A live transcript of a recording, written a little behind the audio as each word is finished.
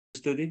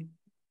study?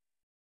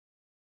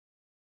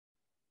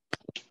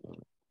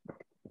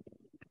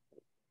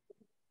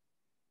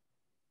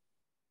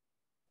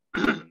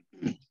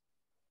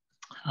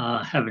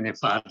 Heavenly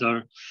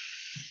Father,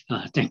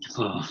 thank you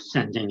for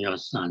sending your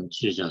Son,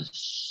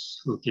 Jesus,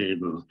 who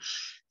gave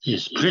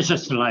his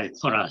precious life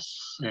for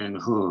us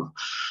and who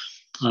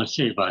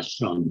saved us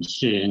from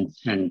sin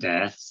and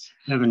death.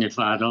 Heavenly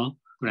Father,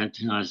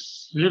 granting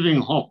us living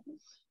hope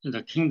in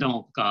the kingdom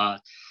of God.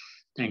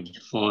 Thank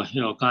you for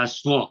your God's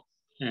work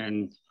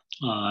in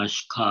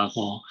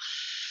Chicago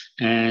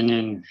and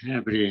in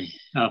every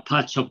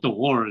part of the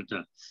world.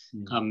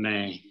 God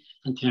may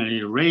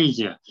continually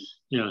raise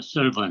your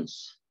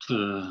servants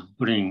to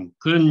bring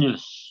good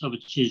news of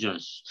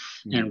Jesus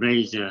and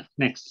raise the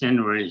next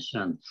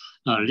generation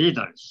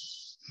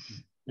leaders.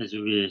 As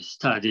we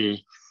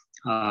study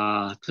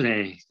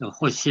today the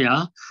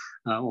Hosea,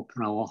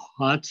 open our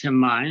hearts and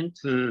mind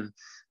to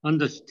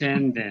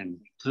understand and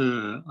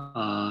to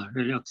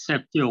really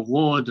accept your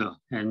word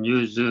and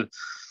use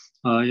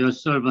your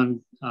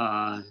servant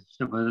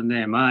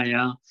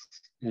Nehemiah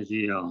as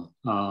your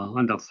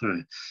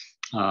wonderful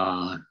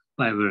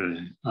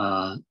Bible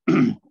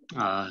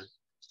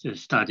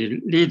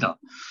study leader.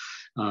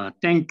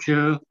 Thank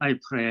you, I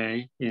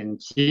pray in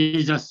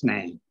Jesus'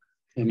 name.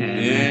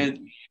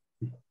 Amen.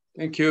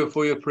 Thank you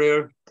for your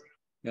prayer.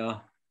 Yeah,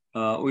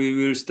 we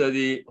will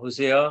study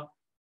Hosea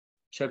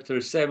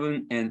chapter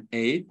 7 and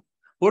 8.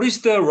 What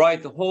is the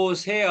right,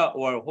 Hosea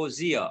or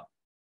Hosea?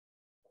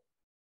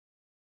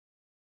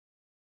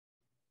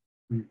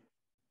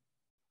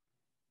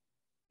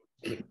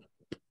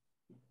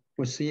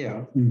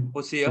 Hosea.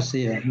 Hosea?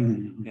 Hosea.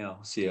 Yeah,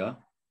 Hosea.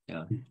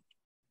 Yeah.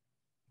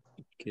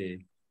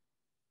 Okay.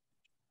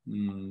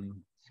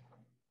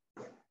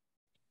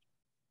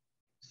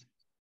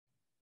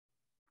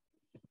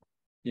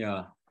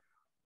 Yeah.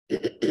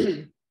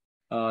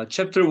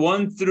 Chapter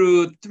 1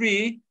 through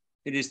 3,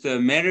 it is the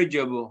marriage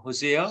of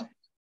Hosea.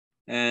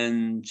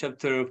 And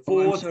chapter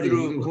 4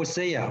 through...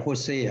 Hosea,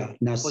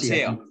 not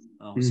Hosea.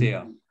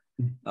 Hosea.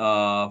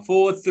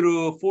 4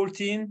 through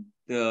 14,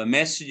 the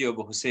message of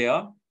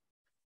Hosea.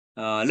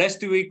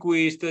 Last week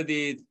we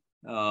studied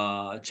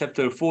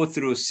chapter 4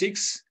 through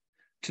 6.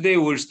 Today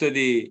we'll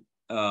study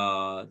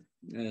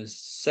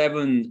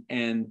 7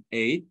 and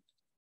 8.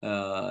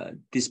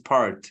 This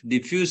part,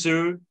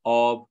 refusal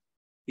of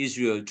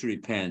Israel to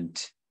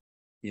repent.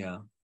 Yeah.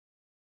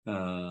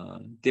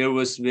 There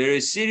was very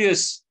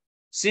serious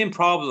sin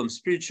problem,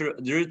 spiritual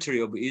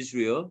adultery of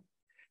Israel.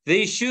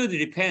 They should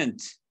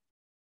repent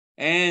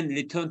and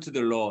return to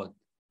the Lord.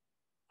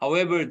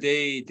 However,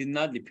 they did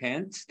not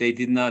repent. They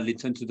did not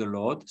return to the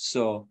Lord.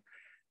 So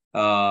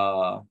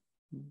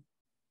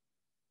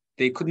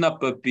they could not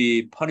but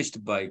be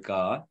punished by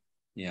God.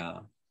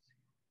 Yeah.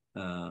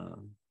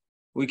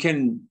 We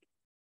can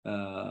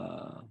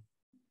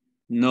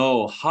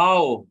know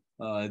how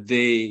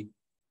they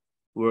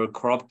were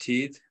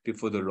corrupted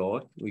before the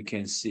Lord. We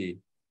can see.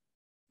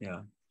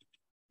 Yeah.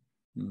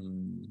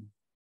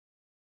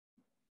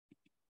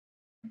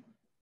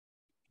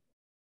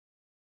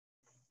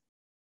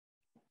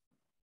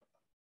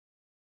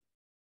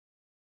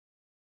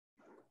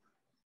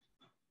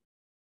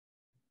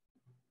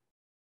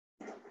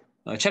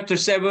 Chapter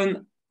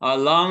 7,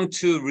 longed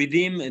to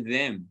redeem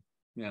them.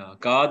 Yeah,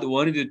 God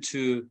wanted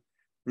to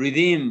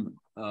redeem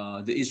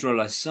the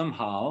Israelites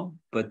somehow,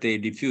 but they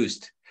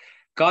refused.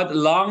 God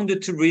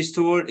longed to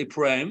restore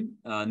Ephraim,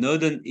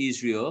 northern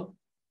Israel,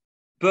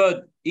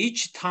 but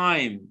each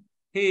time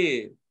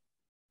he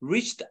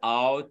reached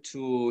out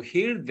to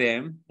heal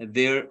them,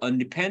 their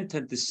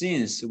unrepentant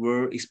sins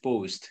were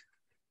exposed.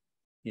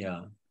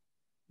 Yeah.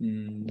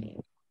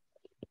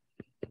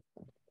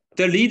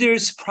 The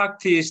leaders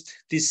practiced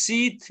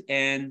deceit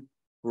and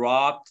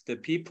robbed the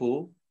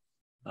people.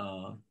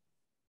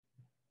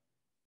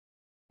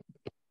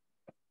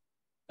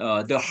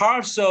 The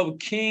hearts of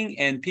king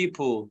and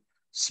people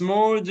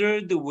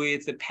smoldered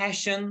with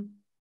passion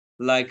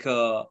like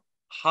a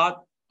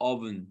hot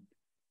oven.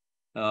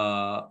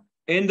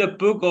 In the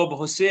book of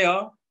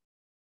Hosea,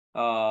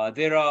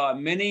 there are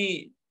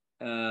many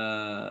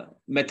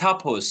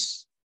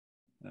metaphors.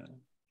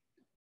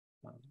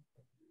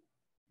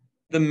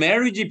 The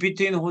marriage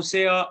between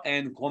Hosea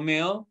and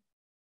Gomer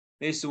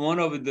is one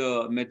of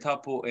the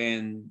metaphor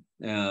and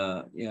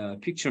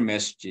picture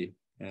message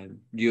and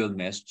real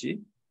message.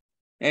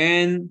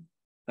 And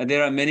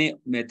there are many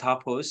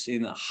metaphors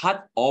in a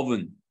hot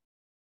oven.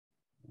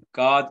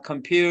 God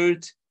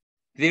compared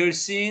their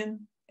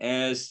sin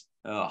as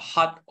a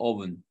hot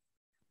oven.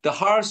 The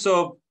hearts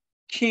of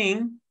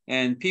king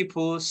and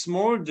people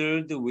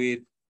smoldered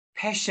with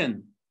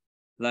passion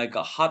like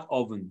a hot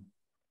oven.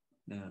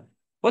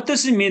 What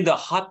does it mean, the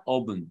hot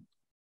oven?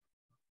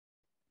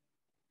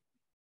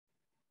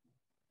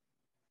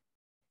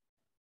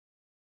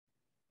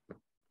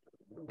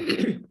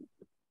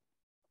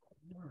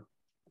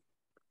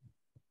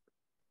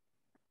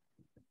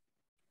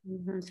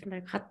 It's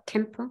like hot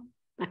temper.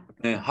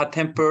 Hot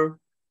temper,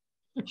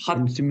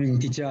 hot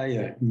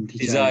desire.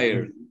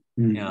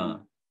 Yeah,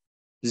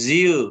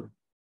 zeal,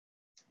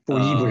 For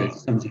evil,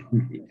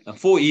 something.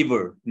 For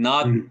evil,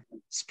 not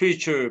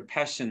spiritual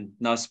passion,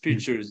 not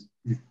spiritual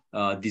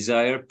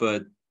desire,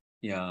 but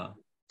yeah,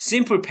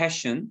 simple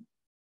passion.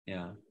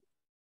 Yeah.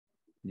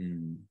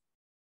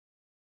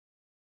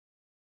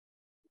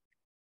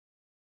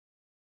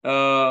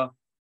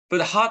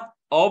 But hot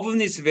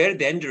oven is very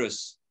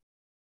dangerous.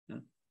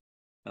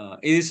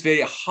 It is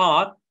very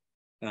hot,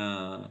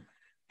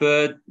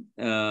 but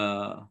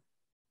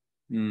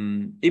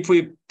if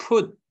we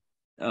put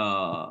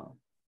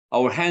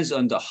our hands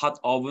on the hot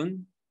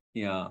oven,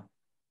 yeah,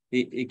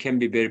 it can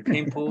be very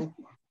painful.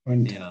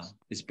 Yeah,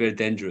 it's very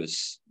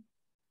dangerous.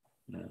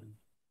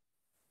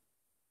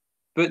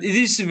 But it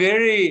is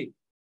very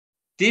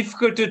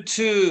difficult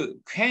to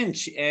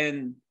quench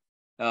and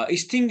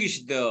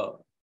extinguish the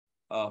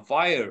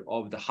fire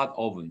of the hot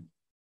oven.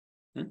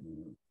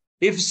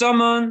 If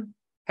someone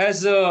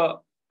has a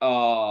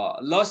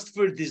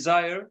lustful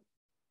desire,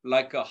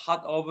 like a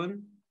hot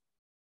oven,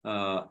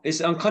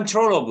 it's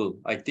uncontrollable,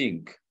 I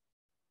think.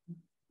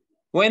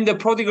 When the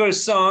prodigal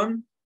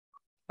son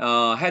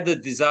had a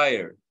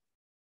desire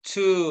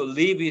to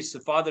leave his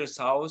father's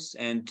house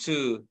and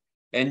to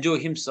enjoy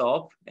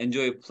himself,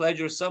 enjoy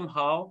pleasure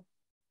somehow,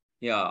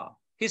 yeah,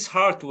 his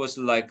heart was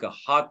like a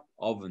hot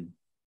oven.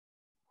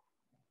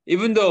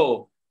 Even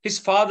though his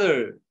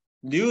father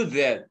knew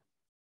that,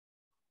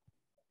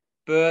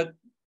 but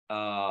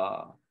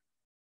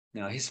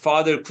his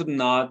father could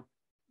not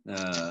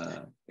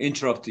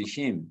interrupt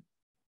him.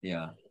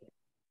 Yeah.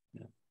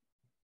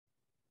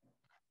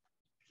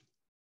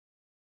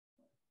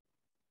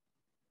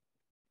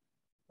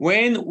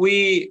 When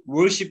we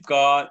worship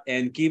God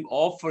and give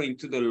offering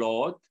to the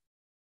Lord,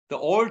 the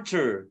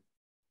altar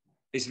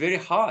is very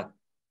hot.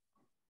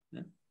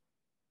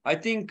 I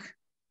think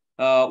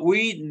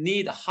we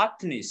need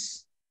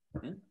hotness,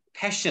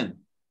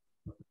 passion.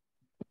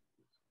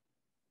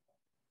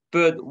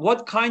 But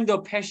what kind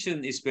of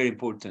passion is very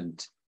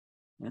important?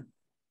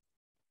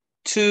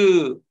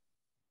 To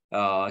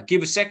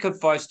give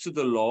sacrifice to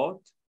the Lord,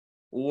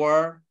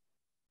 or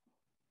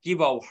give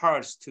our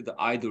hearts to the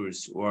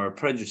idols or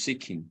pleasure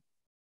seeking.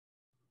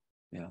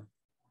 Yeah.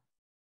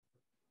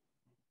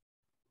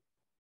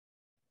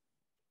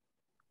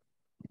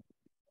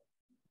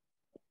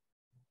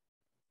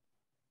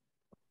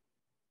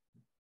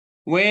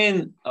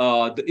 When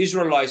the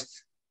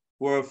Israelites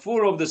were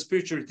full of the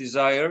spiritual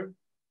desire,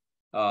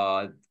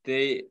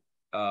 they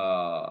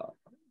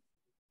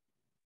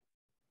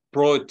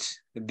brought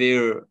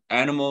their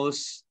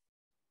animals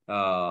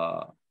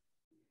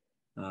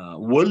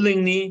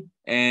willingly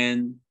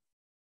and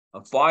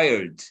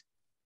fired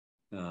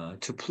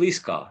to please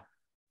God.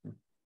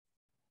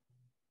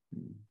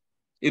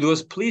 It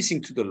was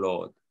pleasing to the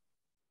Lord.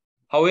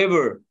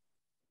 However,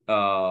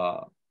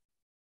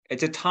 at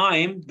the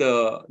time,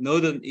 the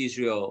northern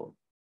Israel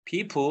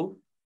people,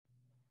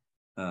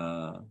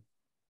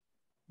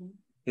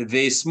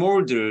 they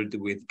smoldered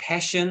with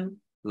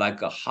passion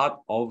like a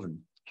hot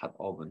oven.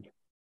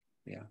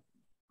 Yeah.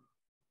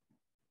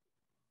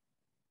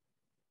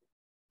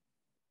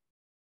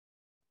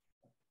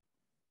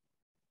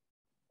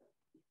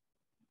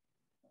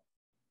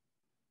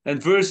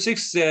 And verse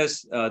 6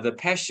 says, the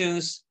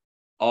passions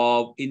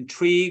of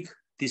intrigue,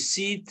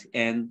 deceit,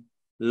 and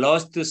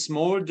lust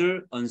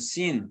smolder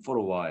unseen for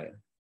a while.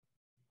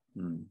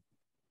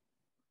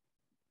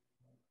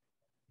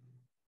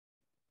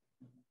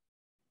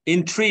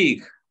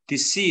 Intrigue,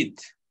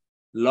 deceit,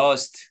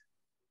 lust,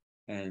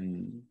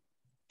 and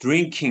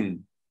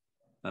drinking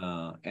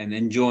and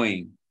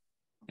enjoying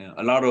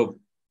a lot of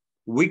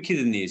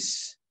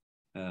wickedness.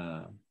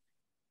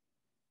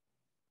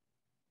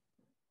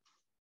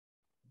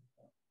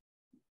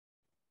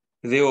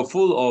 They were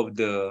full of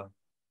the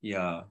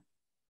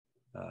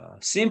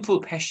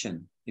simple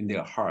passion in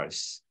their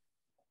hearts.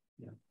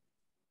 Yeah.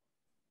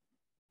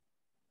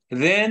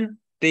 Then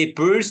they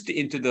burst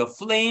into the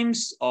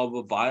flames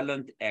of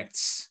violent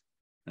acts.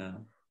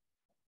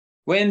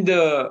 When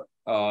the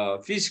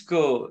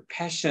physical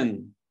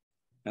passion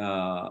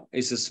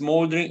is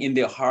smoldering in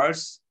their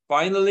hearts,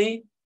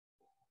 finally,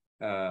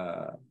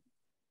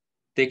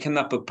 they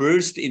cannot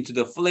burst into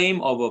the flame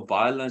of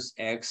violent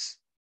acts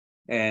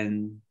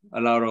and a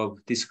lot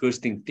of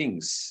disgusting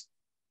things.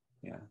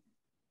 Yeah.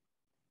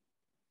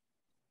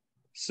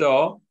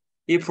 So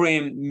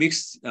Ephraim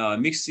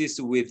mixes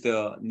with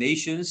the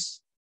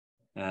nations.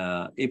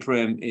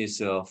 Ephraim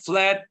is a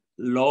flat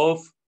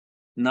loaf,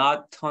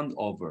 not turned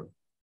over.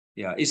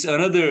 Yeah, it's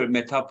another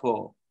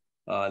metaphor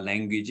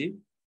language.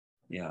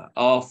 Yeah,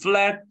 a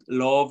flat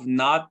loaf,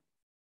 not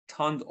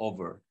turned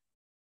over.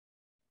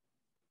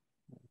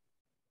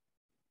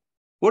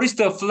 What is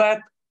the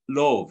flat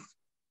loaf?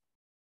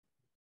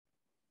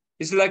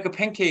 It's like a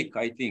pancake,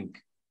 I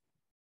think.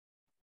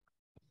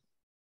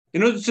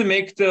 In order to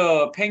make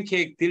the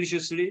pancake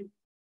deliciously,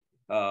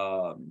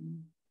 what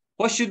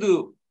should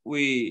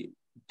we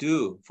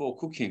do for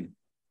cooking?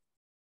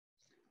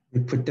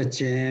 We put the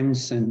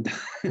jams and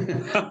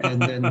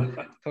and then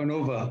turn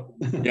over.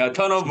 Yeah,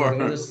 turn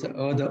over.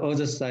 So the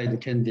other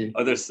side candy.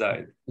 Other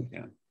side.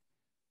 Yeah.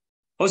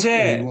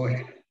 Jose,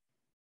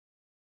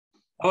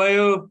 How are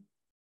you?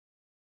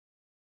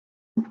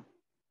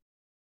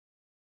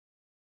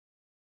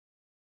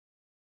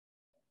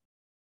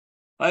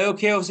 Are you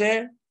okay,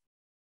 Jose?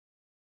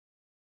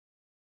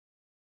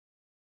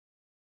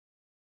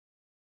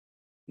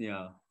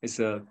 Yeah, it's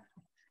a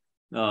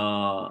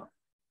the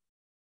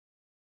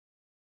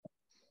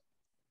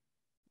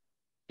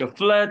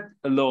flat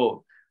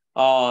loaf.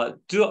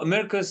 Do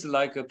Americans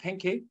like a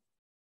pancake?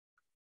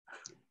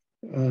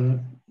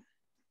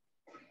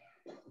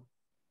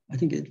 I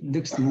think it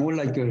looks more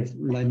like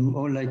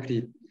more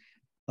likely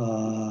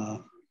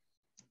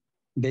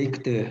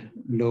baked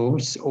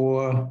loaves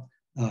or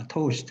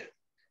toast.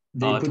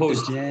 They put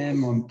Toast. the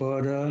jam on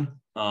butter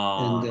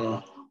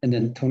and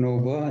then turn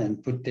over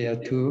and put there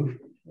too.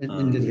 And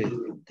then they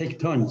take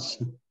turns.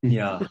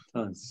 Yeah,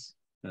 tons.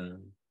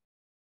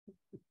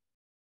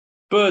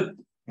 But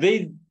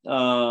they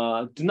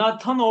do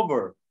not turn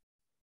over.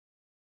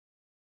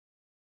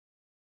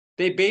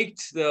 They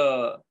baked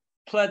the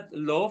flat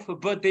loaf,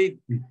 but they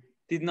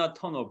did not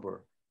turn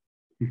over.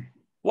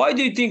 Why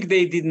do you think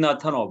they did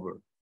not turn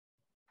over?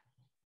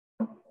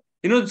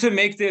 In order to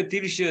make the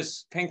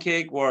delicious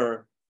pancake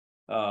or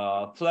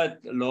flat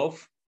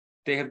loaf,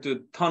 they have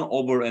to turn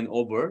over and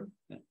over,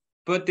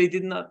 but they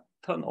did not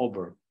turn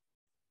over.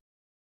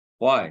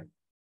 Why?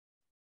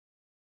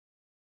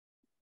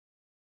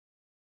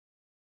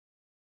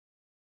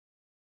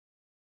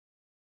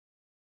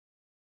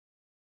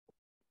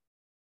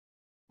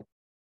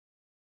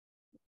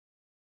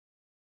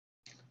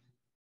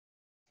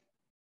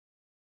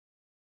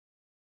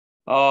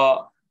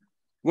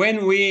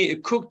 When we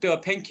cook the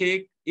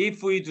pancake,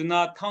 if we do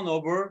not turn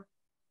over,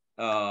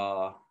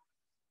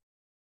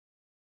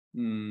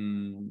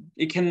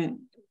 it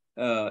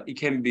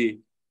can be,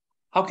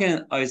 how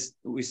can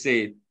we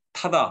say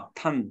타다,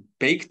 탄,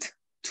 baked,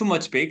 too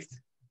much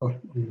baked?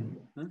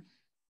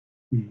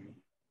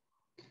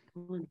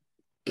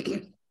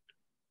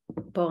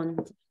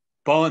 Burned.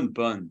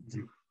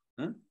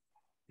 Huh?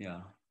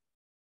 Yeah.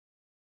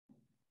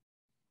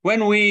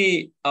 When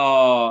we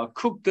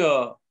cook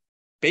the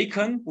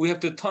bacon, we have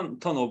to turn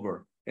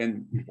over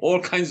and all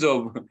kinds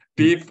of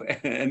beef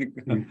and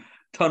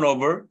turn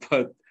over.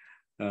 But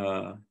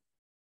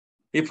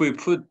if we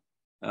put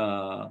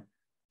the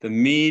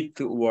meat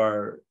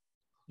or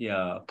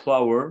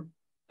flour,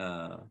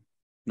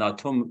 not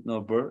turn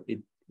over,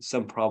 it's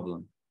some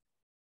problem.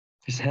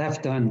 It's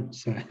half done.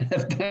 So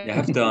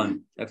half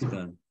done.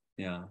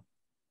 Yeah.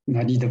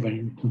 Not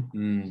eatable.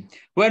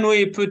 When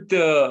we put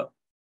the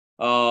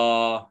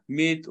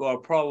meat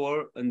or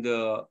flour in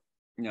the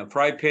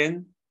fry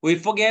pan, we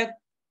forget,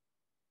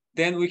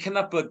 then we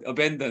cannot but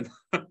abandon.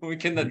 We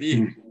cannot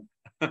eat.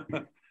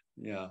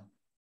 Yeah.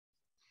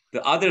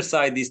 The other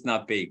side is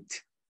not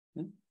baked.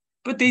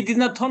 But they did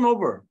not turn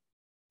over.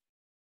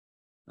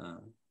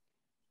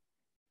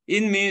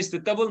 It means the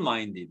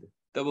double-minded.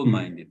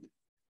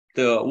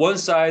 The one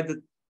side,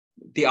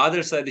 the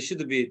other side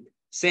should be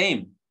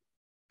same,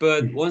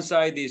 but one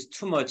side is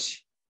too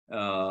much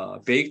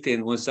baked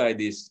and one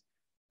side is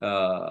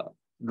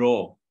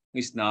raw.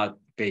 It's not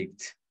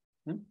baked.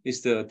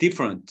 It's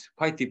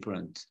quite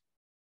different.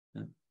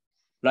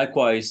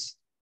 Likewise,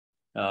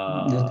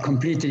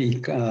 completely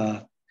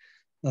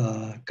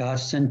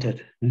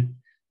God-centered,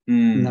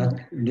 not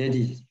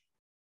ready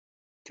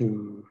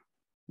to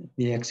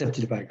be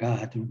accepted by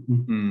God.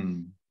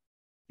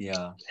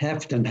 Yeah.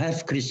 Half done,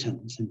 half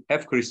Christian.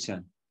 Half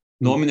Christian,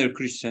 nominal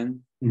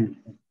Christian.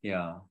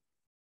 Yeah.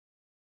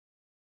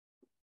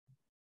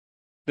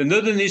 The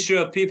Northern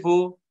Israel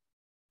people,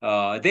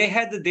 they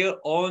had their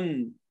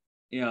own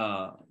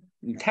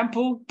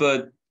temple,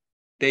 but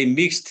they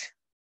mixed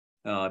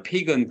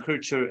pagan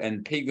culture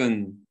and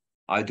pagan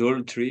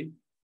idolatry.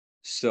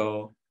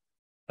 So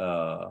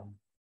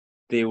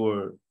they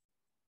were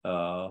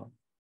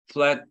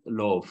flat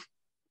loaf.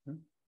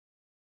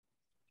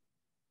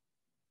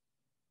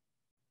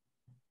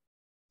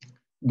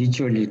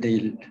 Ritually,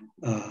 they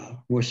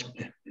worship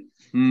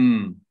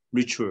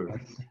ritual.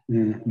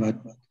 But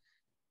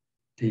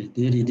they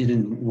really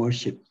didn't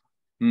worship,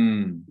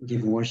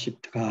 give worship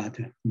to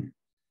God.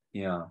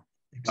 Yeah.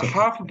 A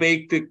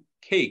half-baked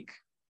cake.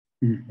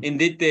 In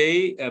that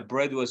day,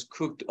 bread was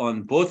cooked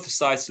on both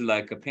sides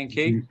like a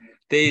pancake.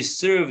 They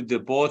served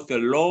both the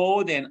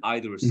Lord and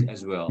idols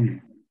as well.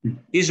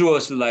 Israel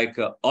was like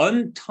an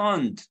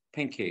unturned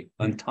pancake,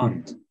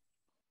 unturned,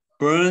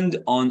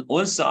 burned on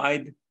one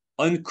side,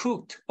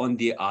 uncooked on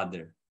the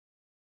other.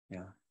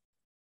 Yeah.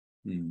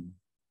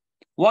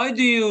 Why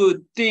do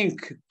you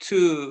think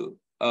to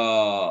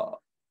turn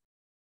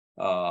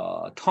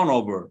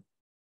over?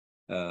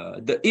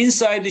 The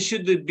inside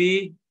should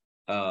be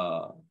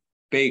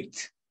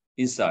baked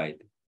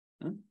inside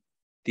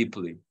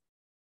deeply.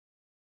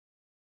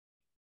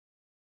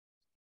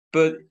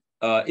 But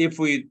if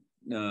we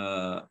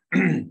do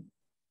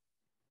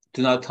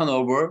not turn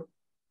over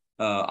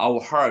our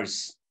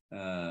hearts,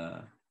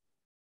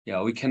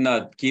 we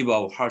cannot give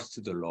our hearts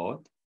to the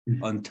Lord.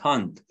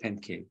 Unturned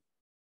pancake.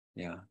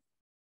 Yeah.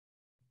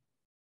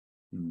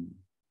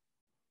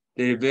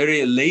 They're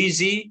very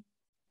lazy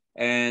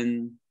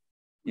and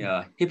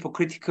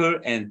hypocritical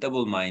and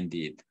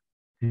double-minded.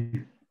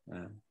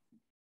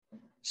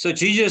 So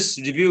Jesus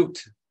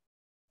rebuked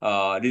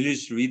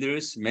religious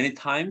leaders many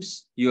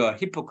times. You are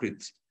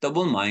hypocrites,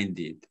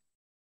 double-minded.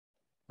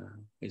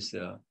 It's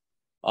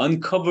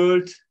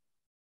uncovered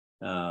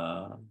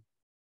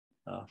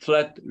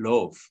flat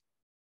loaf.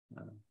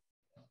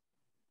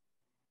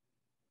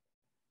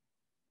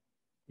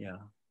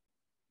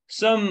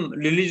 Some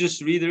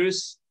religious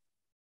leaders,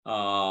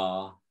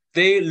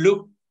 they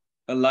look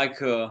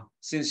like a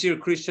sincere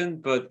Christian,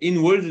 but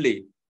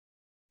inwardly,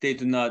 they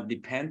do not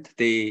repent.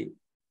 They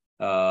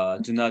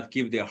do not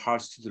give their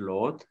hearts to the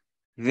Lord.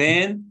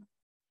 Then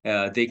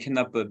they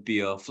cannot but be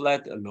a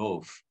flat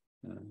loaf.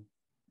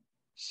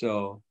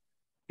 So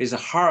it's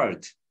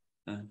hard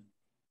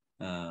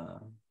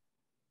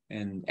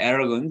and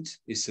arrogant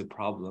is a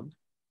problem.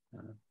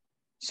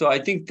 So I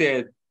think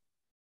that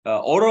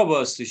all of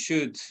us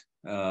should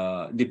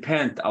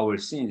repent our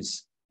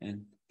sins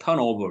and turn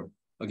over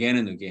again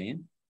and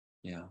again.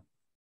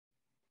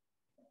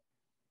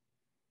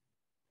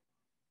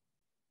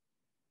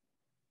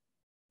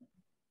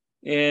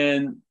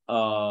 And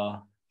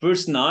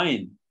verse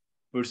 9.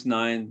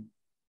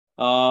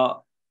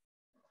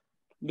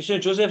 Mr.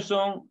 Joseph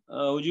Song,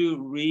 would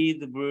you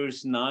read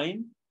verse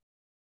 9?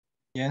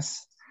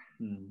 Yes.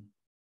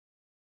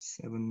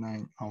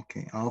 7-9.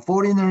 Okay.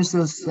 Foreigners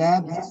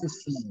stab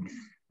his sin,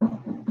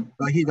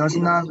 but he does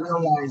not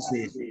realize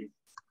it.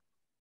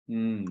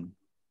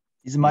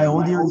 Is my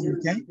audio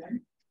okay?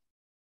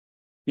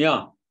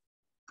 Yeah.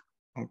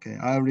 Okay,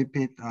 I'll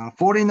repeat.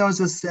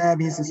 Foreigners stab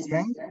his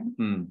strength,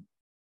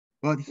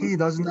 but he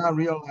does not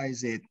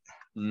realize it.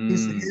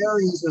 His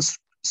hair is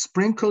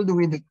sprinkled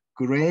with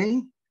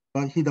gray,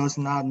 but he does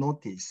not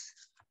notice.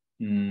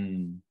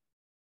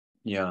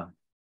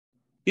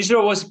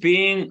 Israel was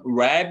being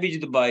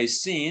ravaged by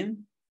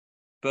sin,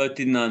 but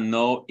did not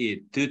know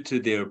it due to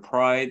their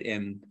pride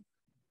and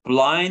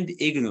blind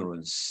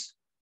ignorance.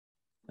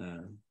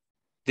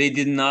 They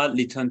did not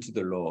return to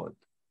the Lord.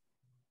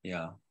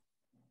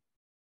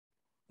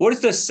 What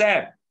is the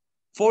sap?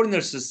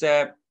 Foreigners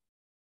sap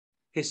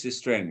his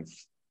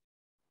strength.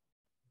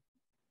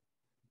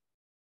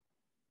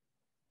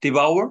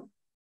 Devour?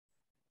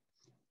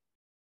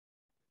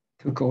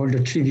 Took all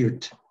the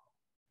tribute.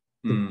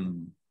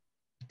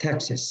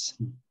 Taxes.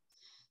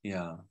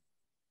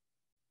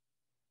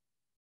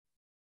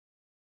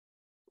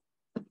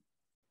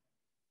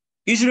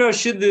 Israel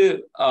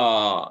should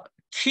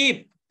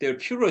keep their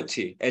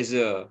purity as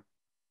a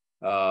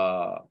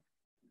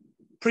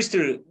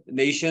priestly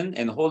nation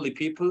and holy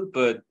people,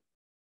 but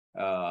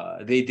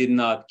they did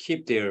not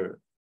keep their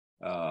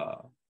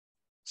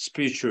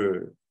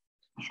spiritual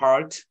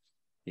heart.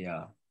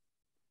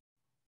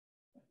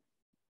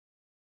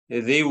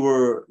 They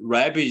were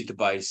ravaged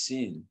by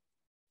sin,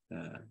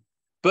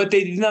 but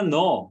they did not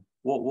know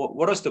what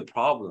was the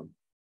problem.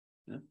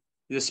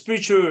 The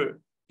spiritual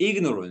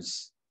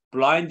ignorance,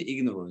 blind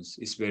ignorance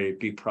is a very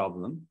big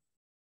problem.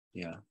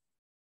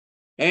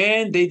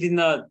 And they did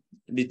not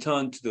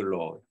return to the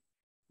Lord.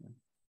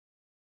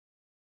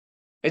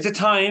 At the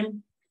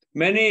time,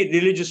 many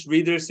religious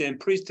leaders and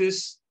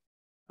priests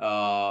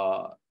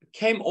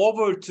came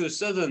over to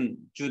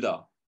southern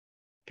Judah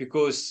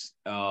because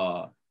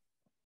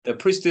the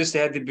priests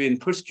had been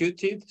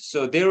persecuted.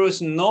 So there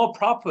was no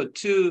prophet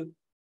to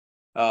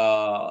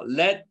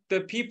let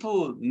the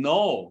people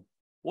know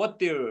what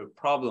their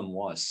problem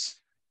was.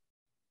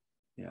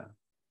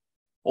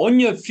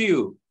 Only a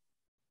few,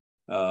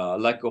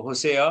 like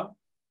Hosea,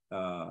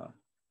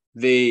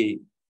 they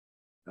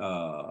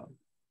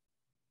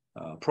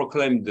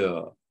proclaimed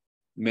the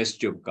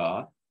message of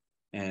God,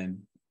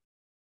 and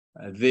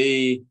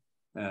they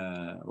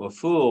were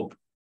full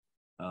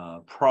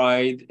of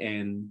pride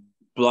and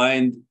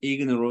blind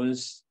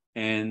ignorance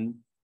and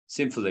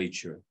sinful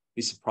nature.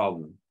 It's a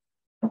problem.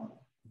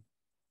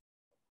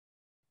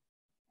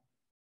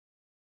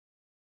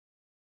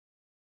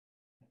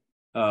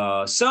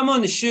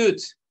 Someone should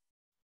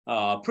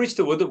preach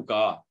the word of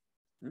God.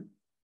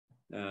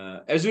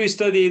 As we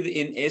studied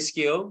in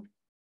Ezekiel,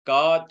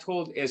 God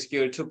told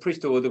Ezekiel to preach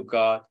the word of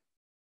God.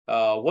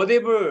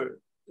 Whatever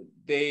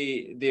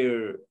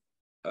there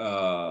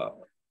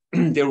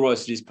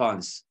was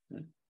response.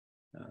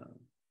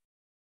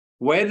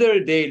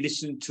 Whether they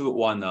listen to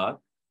or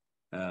not,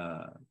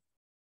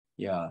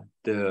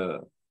 the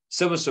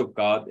servants of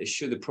God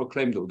should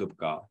proclaim the word of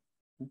God.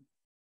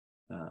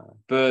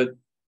 But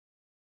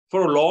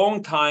for a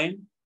long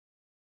time,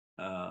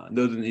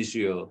 northern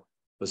Israel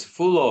was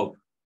full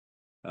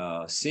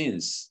of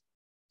sins,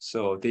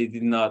 so they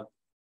did not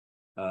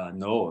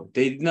know.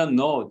 They did not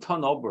know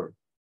turnover.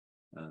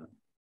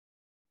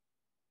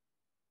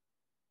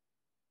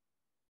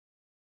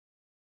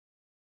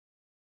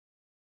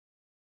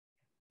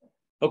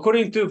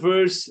 According to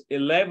verse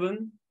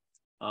 11,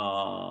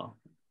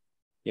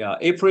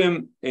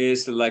 Ephraim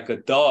is like a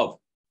dove,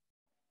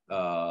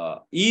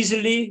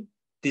 easily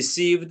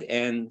deceived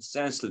and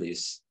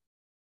senseless.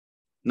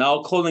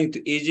 Now calling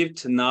to Egypt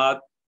to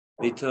not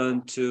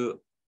return to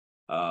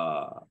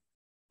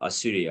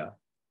Assyria.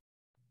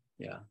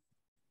 Yeah.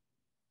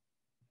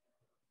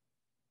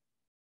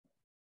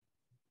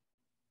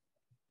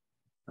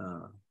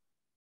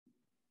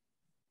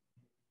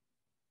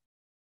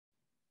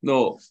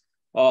 No,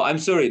 I'm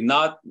sorry,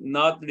 not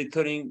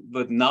returning,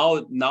 but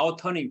now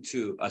turning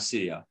to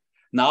Assyria.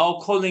 Now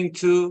calling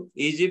to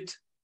Egypt,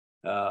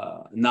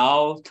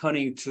 now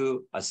turning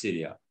to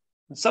Assyria.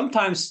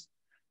 Sometimes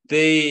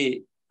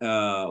they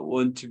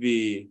want to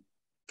be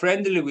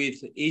friendly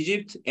with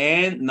Egypt,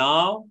 and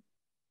now,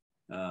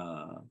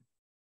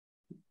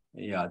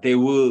 they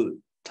will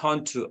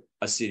turn to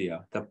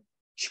Assyria, the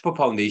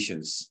superpower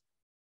nations.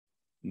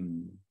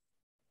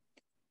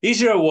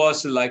 Israel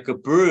was like a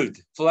bird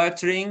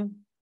fluttering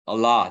a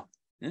lot.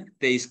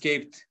 They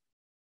escaped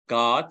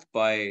God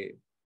by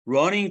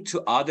running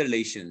to other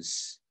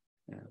nations.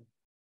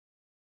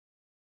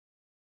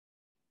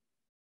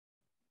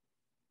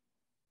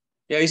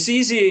 Yeah, it's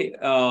easy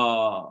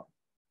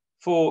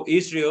for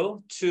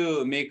Israel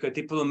to make a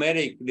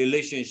diplomatic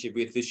relationship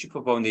with the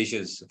superpower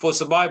nations for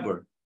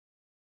survival.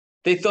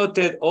 They thought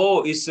that,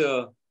 it's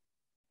a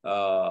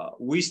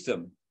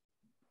wisdom.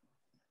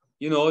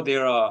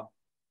 There are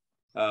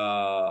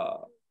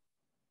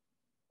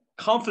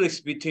conflicts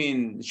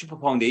between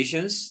superpower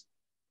nations.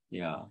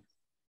 Yeah.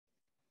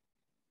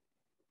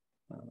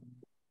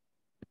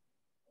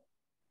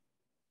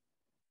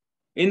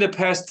 In the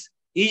past,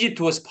 Egypt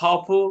was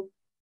powerful,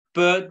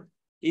 but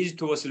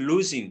Egypt was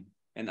losing,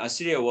 and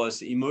Assyria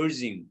was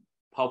emerging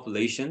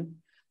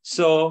population.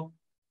 So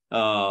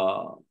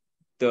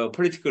the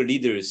political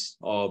leaders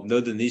of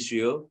northern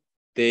Israel,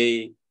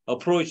 they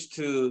approached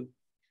to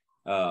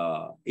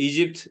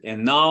Egypt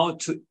and now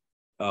to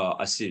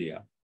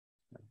Assyria.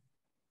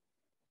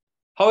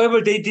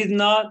 However, they did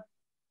not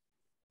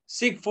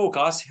seek for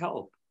God's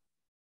help.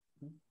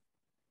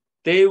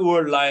 They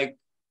were like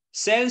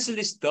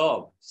senseless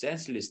dove.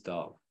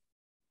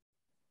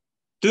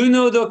 Do you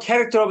know the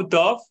character of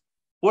dove?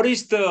 What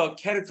is the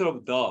character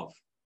of dove?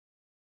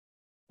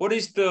 What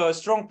is the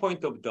strong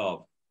point of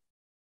dove?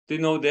 Do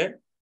you know that?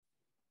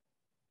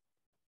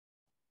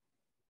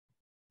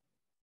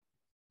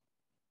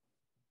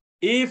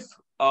 If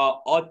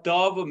a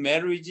dove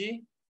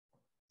marries,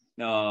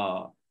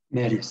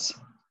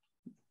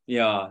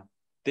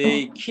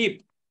 they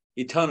keep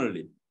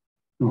eternally.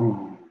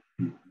 Oh.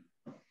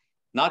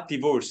 Not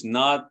divorce,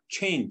 not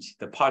change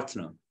the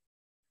partner.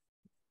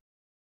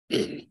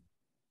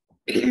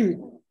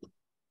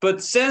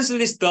 But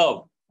senseless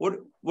dove,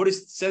 what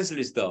is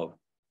senseless dove?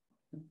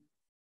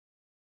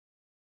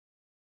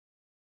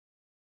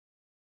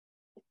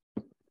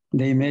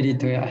 They married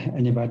to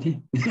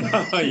anybody?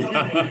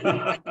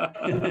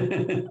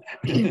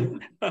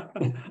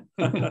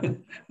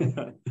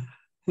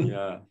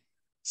 Yeah,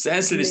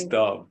 senseless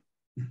dove.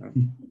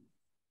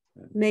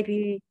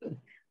 Maybe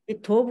the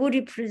dove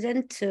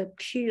represent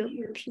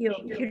purity.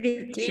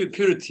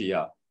 Purity,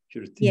 yeah.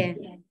 Purity. Yeah,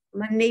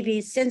 but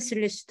maybe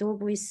senseless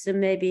dove is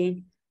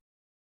maybe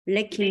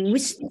lacking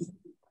wisdom.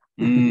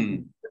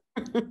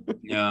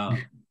 Yeah.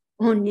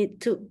 Only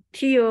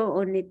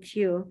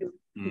pure.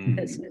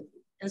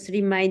 Just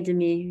remind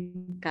me,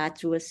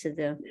 God was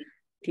the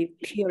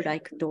pure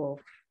like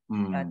dove,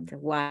 but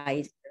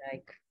wise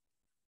like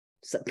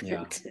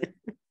serpent. Yeah.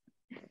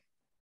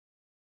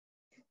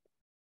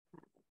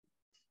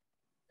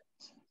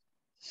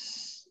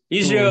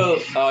 Israel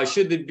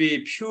should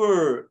be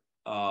pure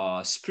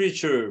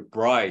spiritual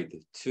bride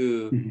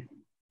to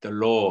the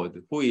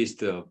Lord, who is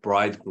the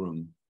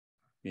bridegroom.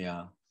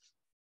 Yeah.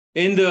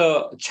 In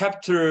the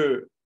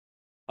chapter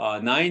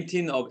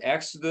 19 of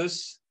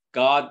Exodus,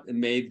 God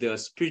made the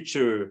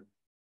spiritual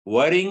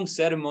wedding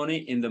ceremony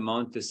in the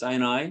Mount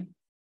Sinai.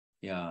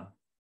 Yeah.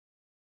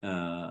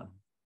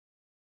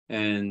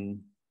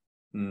 And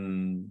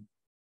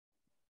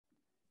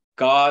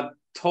God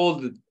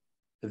told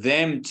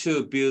them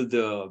to build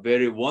a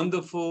very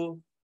wonderful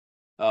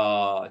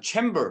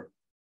chamber.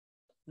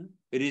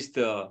 It is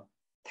the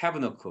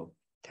tabernacle.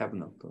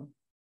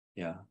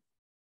 Yeah.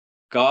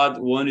 God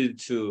wanted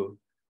to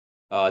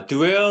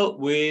dwell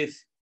with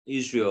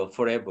Israel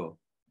forever.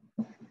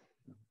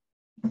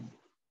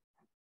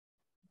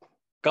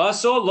 God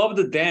so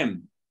loved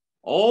them,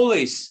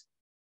 always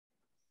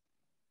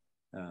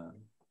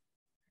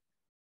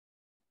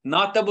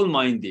not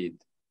double-minded,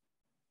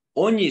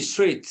 only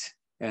straight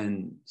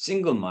and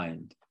single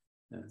mind.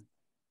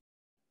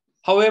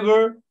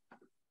 However,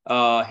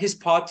 his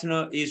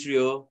partner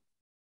Israel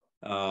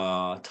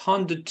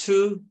turned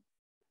to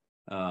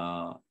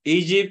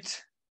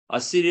Egypt,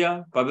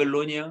 Assyria,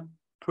 Babylonia,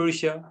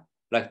 Persia,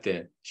 like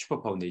the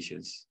superpower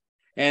nations,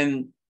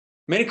 and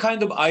many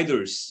kind of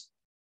idols.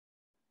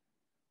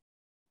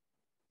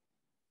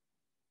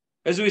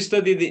 As we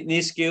studied in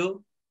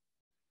Ezekiel,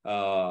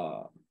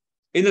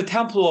 in the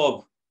temple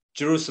of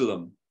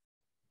Jerusalem,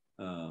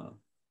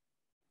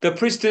 the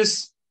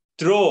priestess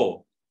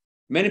draw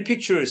many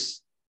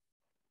pictures,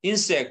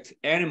 insect,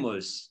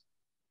 animals.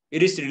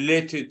 It is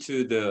related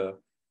to the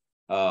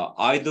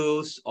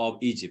idols of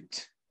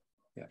Egypt.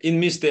 It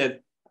means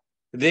that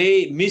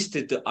they missed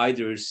the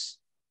idols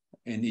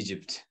in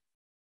Egypt.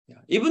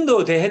 Even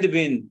though they had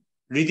been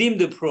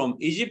redeemed from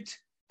Egypt,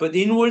 but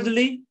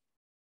inwardly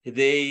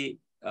they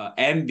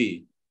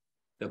envy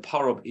the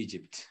power of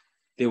Egypt.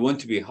 They want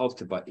to be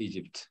helped by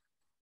Egypt.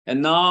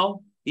 And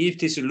now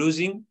Egypt is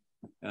losing,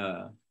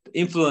 the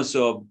influence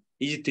of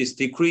Egypt is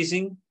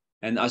decreasing,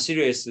 and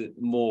Assyria is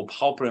more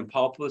powerful and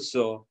powerful,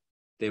 so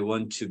they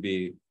want to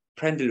be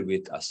friendly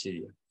with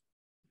Assyria.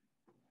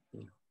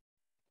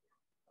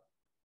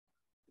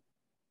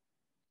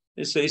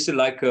 It's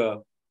like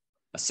a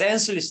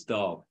senseless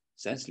dog,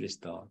 senseless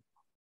dog.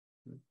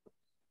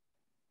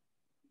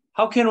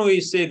 How can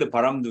we say the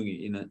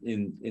바람둥이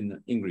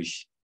in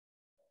English?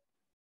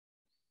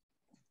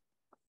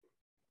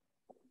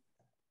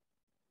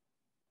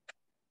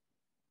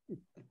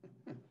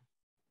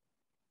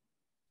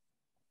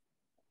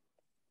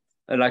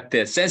 I like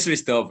that,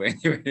 senseless dog.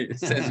 Anyway,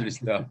 senseless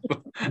dog.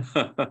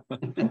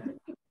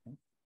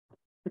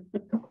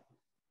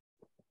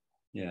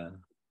 Yeah.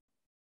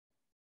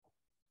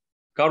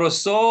 God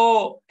was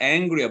so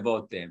angry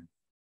about them.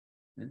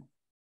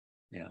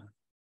 Yeah.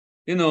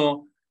 You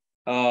know,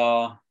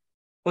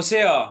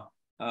 Hosea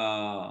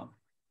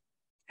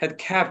had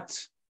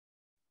kept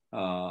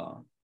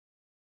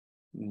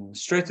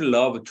straight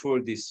love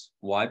toward his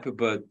wife,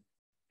 but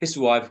his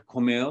wife,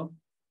 Gomer,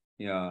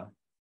 yeah,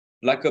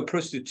 like a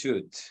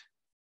prostitute,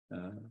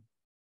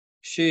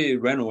 she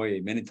ran away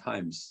many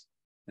times.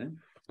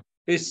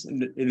 It's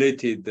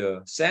related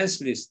the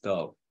senseless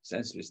stuff,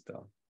 senseless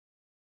stuff.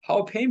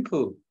 How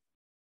painful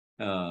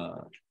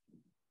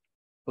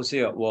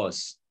Hosea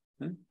was.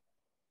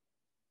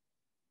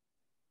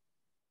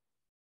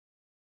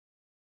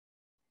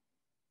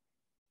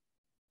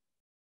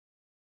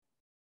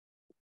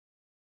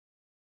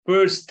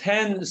 Verse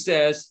 10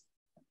 says,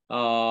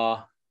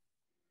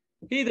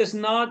 he does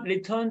not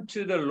return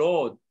to the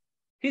Lord,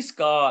 his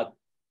God,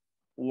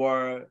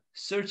 or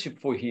search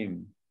for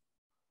him.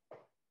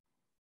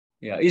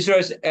 Yeah,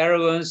 Israel's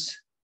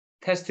arrogance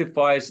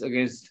testifies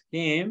against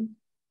him,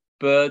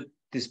 but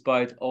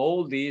despite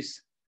all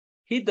this,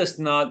 he does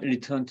not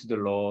return to the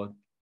Lord,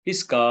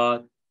 his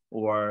God,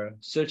 or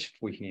search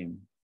for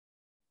him.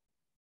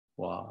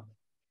 Wow.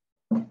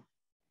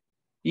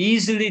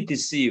 Easily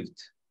deceived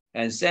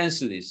and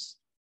senseless,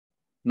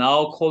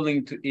 now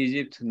calling to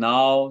Egypt,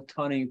 now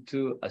turning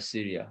to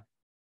Assyria.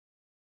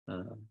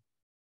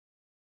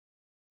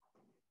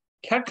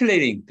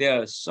 Calculating,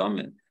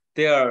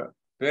 they are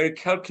very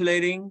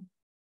calculating,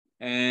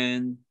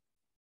 and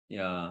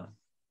yeah.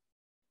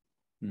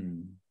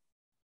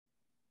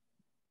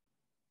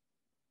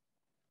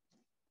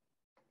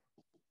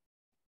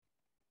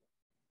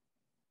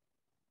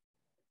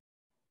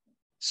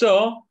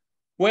 So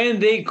when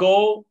they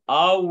go,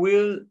 I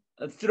will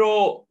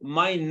throw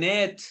my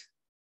net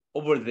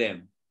over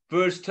them.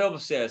 Verse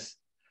 12 says,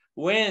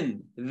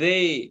 when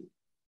they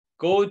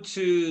go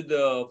to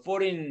the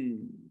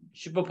foreign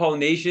superpower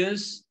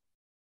nations,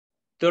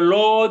 the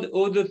Lord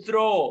would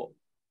throw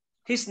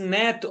his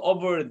net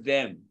over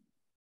them.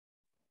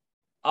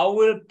 I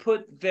will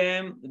put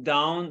them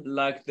down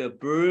like the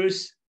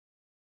birds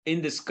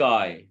in the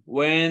sky.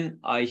 When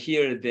I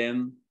hear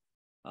them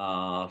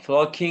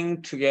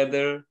flocking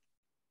together,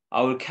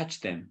 I will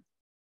catch them.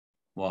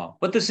 Wow.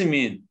 What does it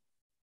mean?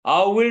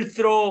 I will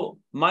throw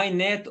my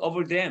net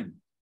over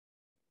them.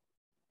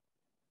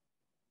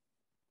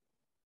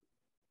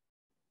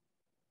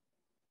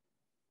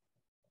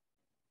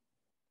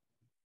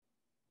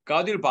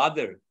 God will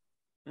bother.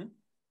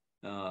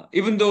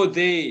 Even though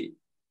they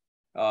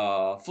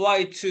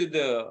fly to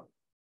the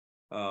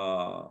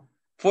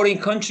foreign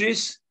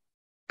countries,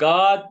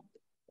 God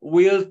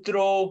will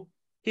throw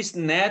his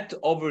net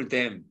over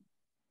them,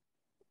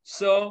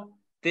 so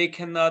they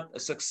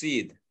cannot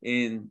succeed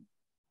in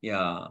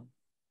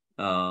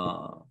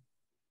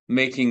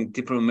making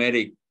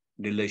diplomatic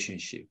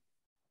relationship.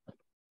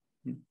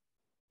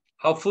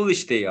 How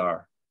foolish they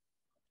are.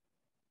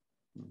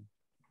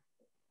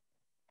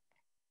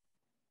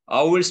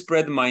 I will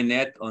spread my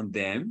net on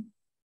them.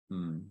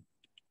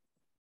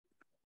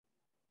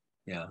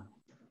 Yeah.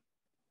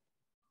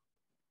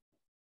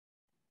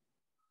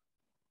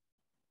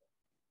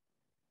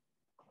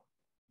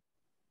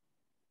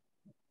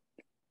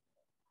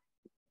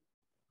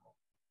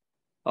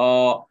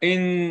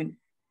 In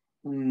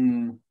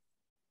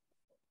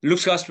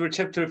Luke's Gospel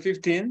chapter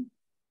 15,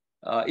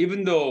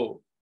 even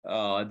though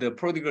the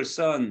prodigal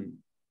son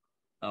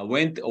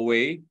went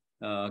away,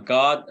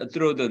 God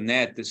threw the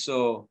net,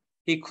 so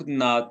he could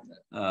not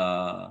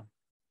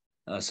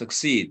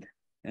succeed.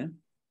 Yeah?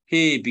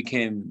 He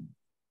became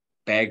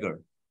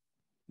beggar.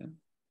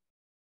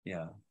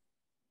 Yeah.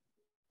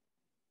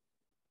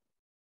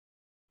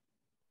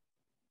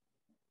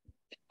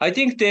 I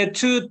think that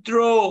to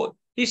throw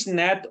his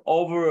net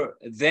over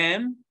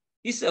them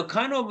is a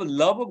kind of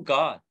love of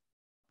God.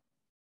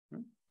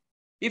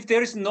 If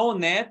there is no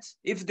net,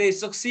 if they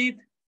succeed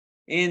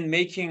in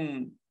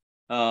making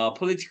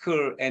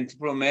political and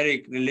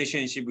diplomatic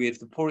relationship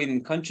with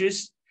foreign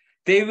countries,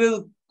 they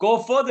will go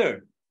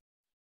further.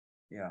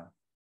 Yeah.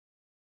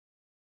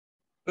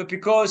 But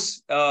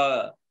because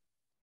God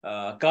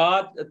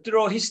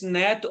threw his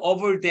net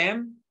over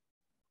them,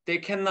 they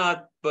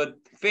cannot but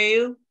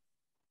fail.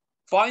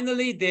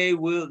 Finally, they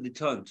will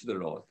return to the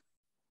Lord.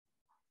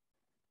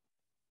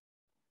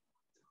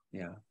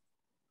 Yeah.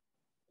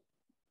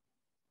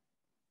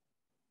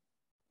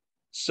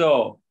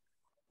 So,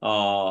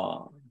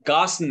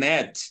 God's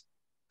net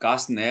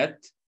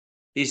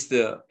is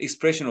the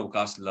expression of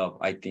God's love,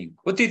 I think.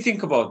 What do you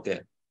think about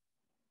that?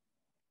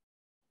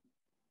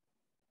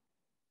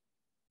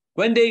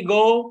 When they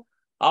go,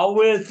 I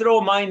will throw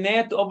my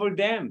net over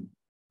them.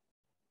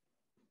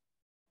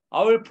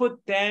 I will pull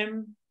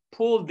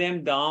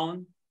them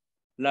down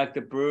like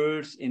the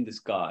birds in the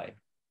sky.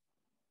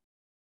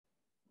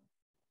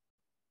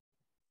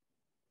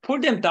 Pull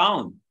them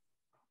down.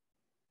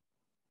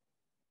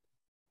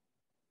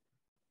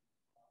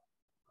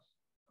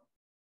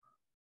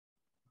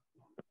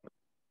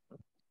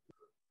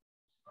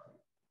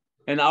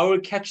 And I will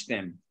catch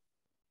them.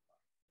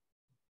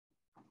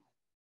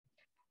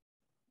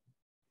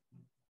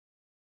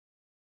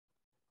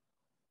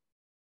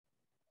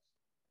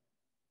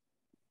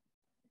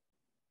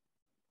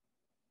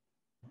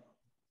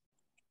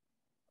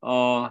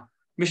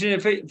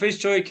 Missionary Face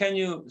Joy, can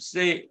you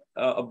say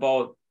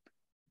about,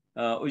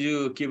 would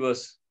you give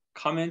us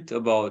comment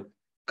about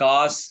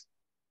God's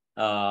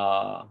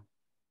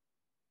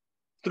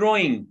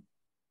throwing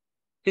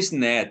his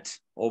net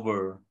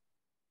over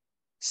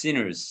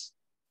sinners?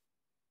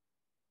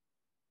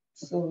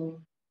 So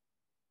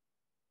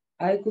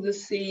I could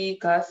see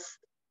God's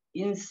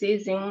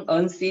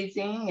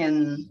unceasing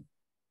and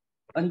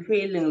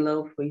unfailing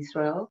love for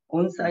Israel,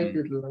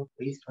 one-sided love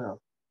for Israel.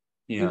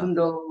 Yeah. Even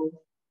though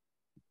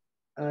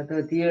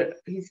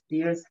his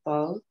dear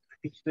spouse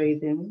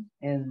betrayed him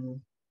and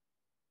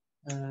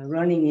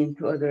running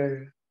into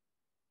other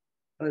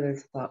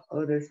spouse,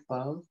 other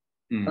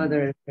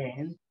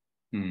friends,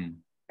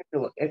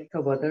 act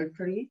of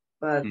adultery,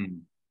 but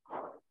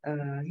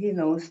he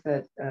knows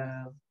that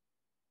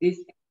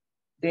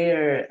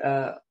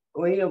their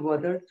way of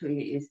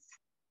adultery is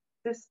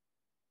just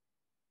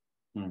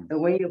the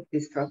way of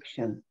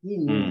destruction. He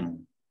knew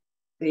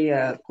they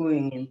are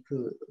going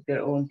into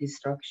their own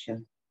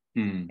destruction.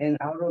 And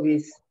out of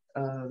his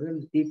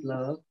really deep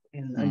love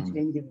and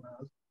unchanging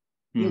love,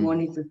 he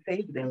wanted to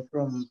save them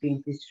from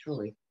being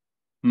destroyed.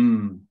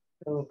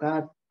 So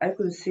I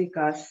could see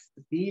God's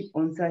deep,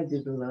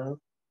 one-sided love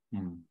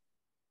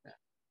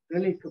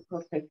really to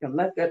protect them.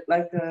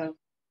 Like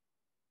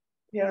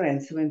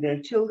parents, when their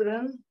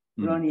children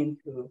run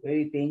into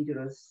very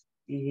dangerous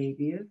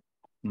behavior,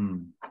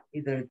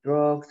 either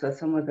drugs or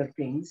some other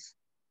things,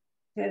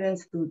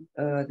 parents do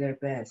their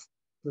best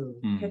to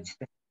catch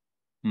them.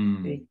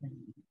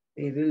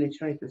 They really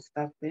try to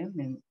stop them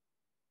and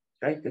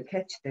try to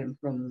catch them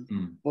from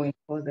going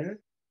further,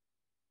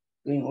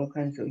 doing all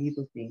kinds of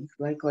evil things.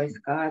 Likewise,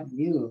 God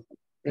knew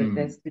their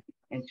destiny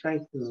and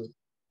tried to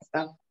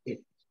stop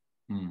it.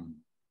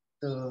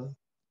 So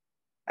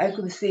I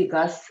could see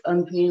God's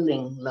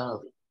unfailing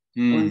love,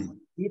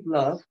 deep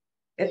love.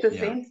 At the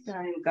same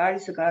time, God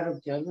is a God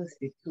of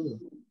jealousy too.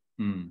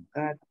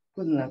 God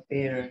could not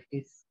bear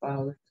his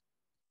spouse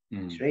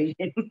betraying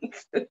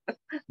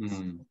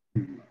him.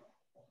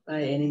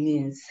 By any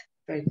means,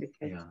 try to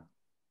catch.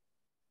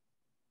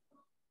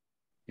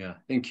 Yeah,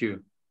 thank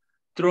you.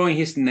 Throwing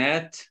his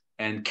net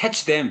and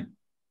catch them.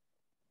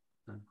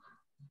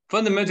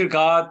 Fundamental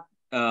God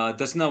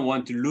does not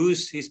want to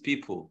lose his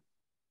people.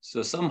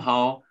 So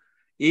somehow,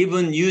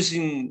 even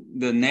using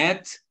the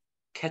net,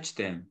 catch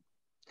them.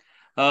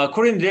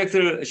 Korean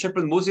director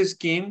Shepherd Moses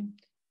Kim,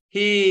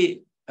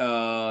 he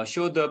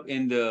showed up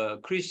in the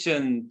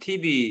Christian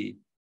TV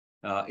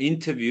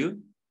interview,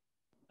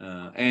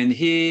 and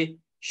he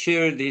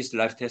shared his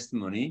life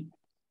testimony.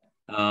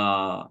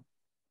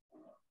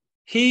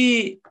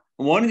 He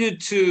wanted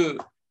to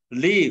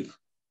leave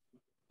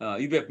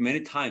UBF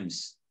many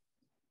times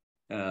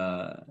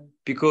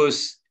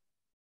because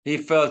he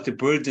felt the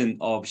burden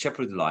of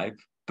shepherd life.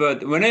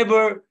 But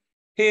whenever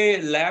he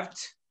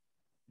left,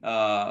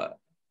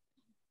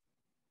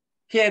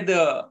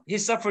 he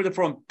suffered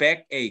from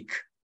backache.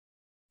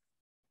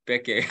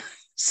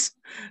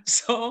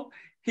 So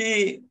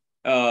he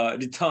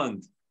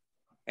returned,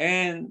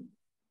 and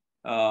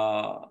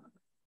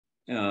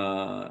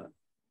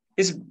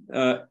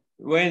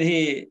when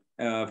he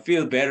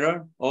feel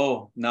better,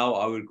 oh, now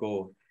I will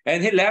go.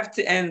 And he left,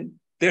 and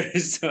there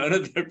is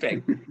another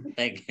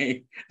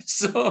backache.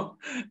 So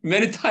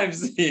many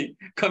times he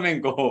come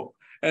and go,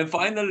 and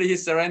finally he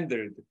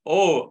surrendered.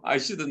 Oh, I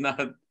should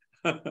not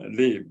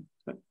leave.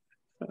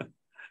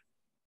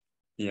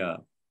 Yeah.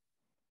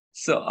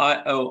 So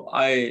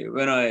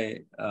when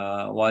I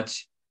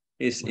watch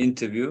his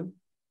interview,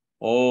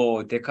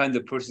 oh, that kind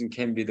of person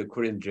can be the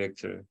Korean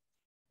director.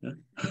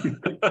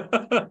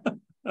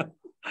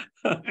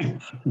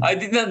 I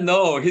did not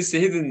know his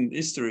hidden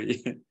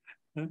history.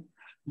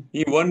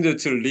 He wanted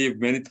to leave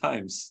many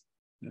times,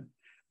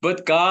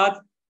 but God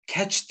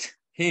catched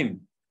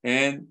him,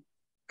 and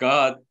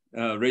God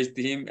raised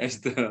him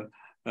as the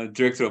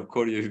director of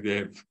Korea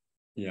UBF.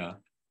 Yeah,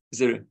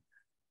 so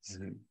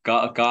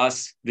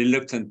God's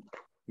reluctant,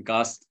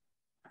 God's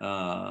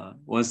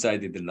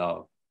one-sided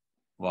love.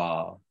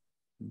 Wow.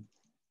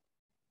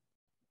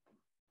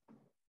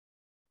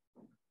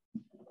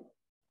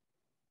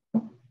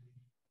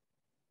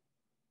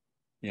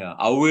 Yeah,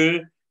 I will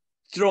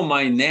throw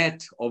my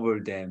net over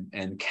them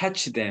and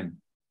catch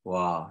them.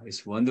 Wow,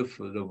 it's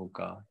wonderful love of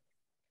God.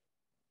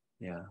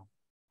 Yeah.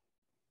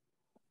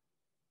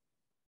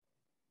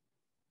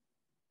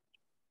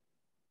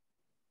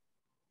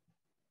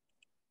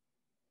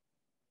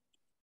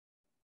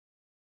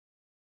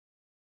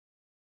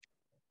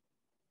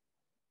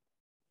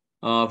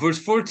 Verse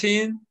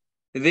 14,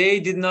 they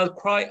did not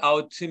cry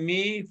out to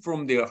me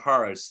from their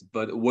hearts,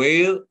 but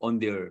wail on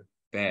their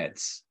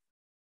beds.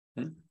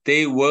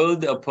 They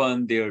wailed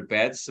upon their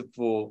beds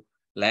for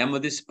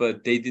remedies,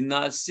 but they did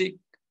not seek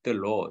the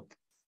Lord.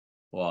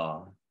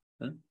 Wow.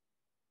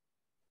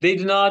 They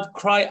do not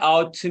cry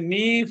out to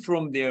me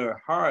from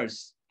their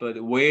hearts,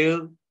 but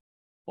wail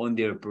on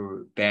their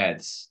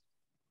beds.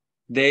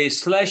 They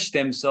slash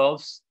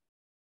themselves,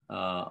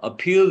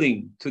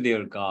 appealing to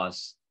their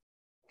gods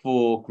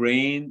for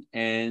grain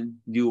and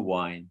new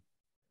wine,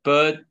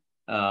 but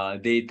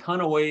they turn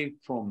away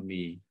from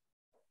me.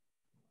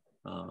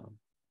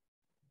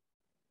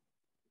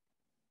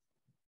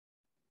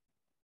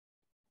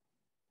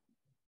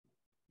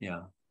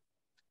 Yeah,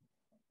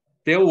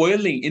 they're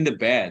wailing in the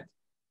bed.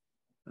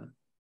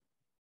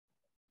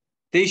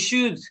 They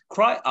should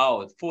cry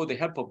out for the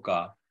help of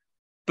God,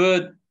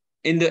 but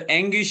in the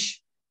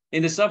anguish,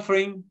 in the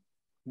suffering,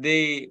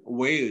 they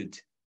wailed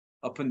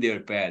upon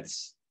their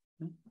beds.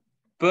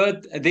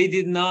 But they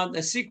did not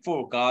seek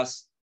for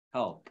God's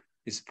help,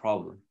 this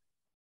problem.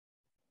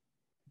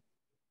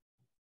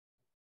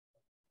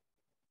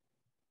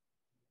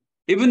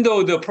 Even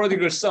though the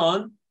prodigal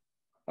son,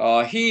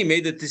 he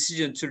made a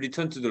decision to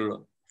return to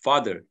the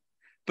father.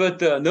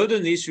 But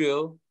northern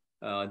Israel,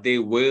 they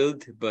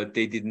wailed, but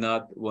they did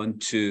not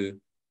want to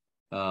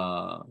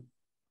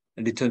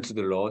return to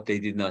the Lord. They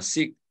did not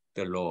seek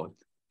the Lord.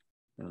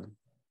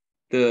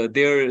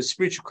 Their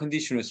spiritual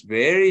condition was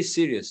very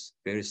serious,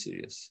 very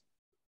serious.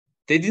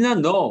 They did not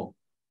know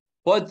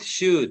what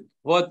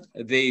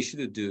they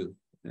should do.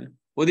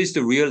 What is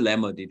the real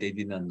remedy? They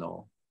did not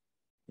know.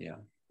 Yeah.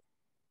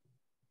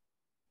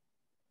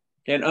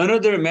 And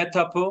another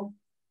metaphor,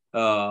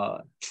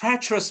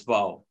 treacherous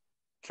vow.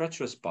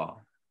 Treacherous vow.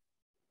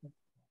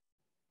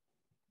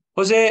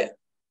 Jose,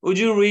 would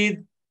you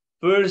read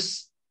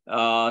verse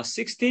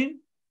 16?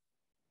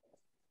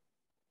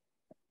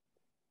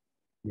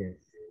 Yes.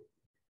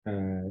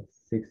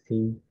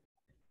 16.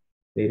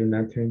 They do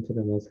not turn to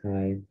the Most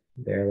High.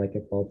 They are like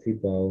a faulty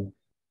bow.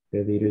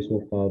 Their leaders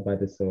will fall by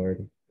the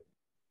sword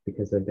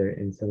because of their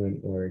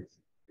insolent words.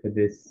 For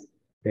this,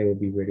 they will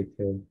be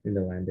ridiculed in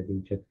the land of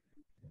Egypt.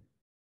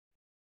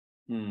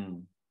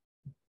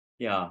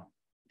 Yeah.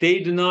 They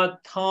do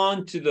not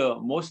turn to the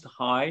Most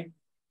High.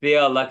 They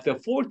are like the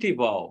faulty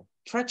bow,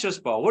 treacherous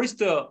bow. What is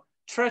the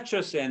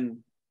treacherous and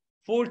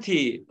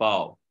faulty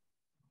bow?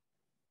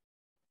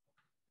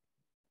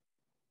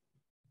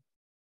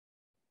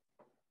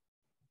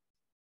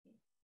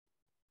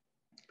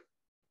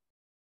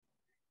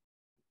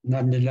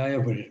 Not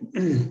reliable.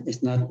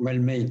 It's not well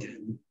made.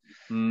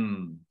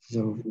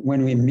 So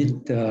when we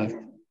meet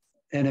the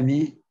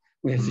enemy,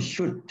 we have to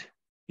shoot.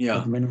 Yeah.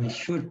 But when we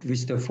shoot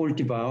with the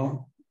faulty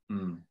bow,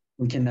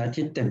 we cannot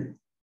hit them.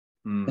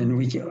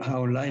 And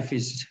our life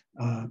is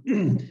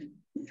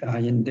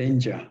in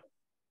danger,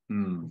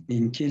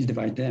 being killed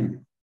by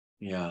them.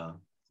 Yeah.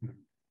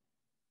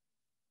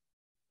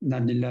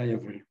 Not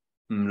reliable.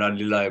 Not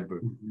reliable.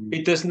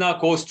 It does not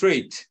go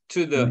straight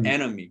to the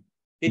enemy.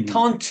 It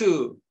turned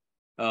to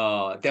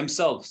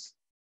themselves.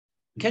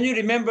 Can you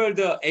remember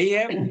the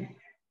Ahab?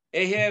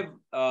 Ahab,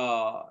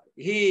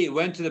 he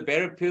went to the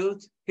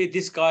battlefield. He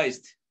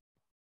disguised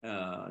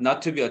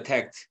not to be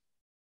attacked,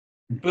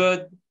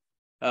 but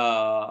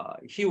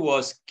he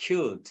was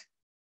killed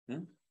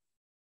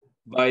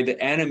by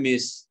the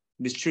enemy's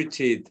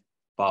mistreated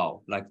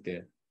bow, like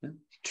the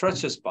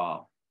treacherous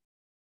bow.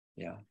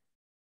 Yeah.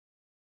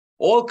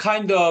 All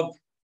kind of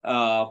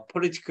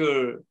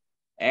political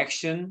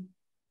action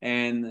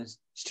and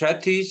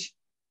strategy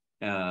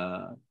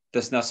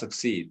does not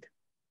succeed.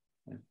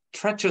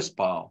 Treacherous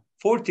bow,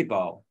 faulty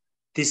bow,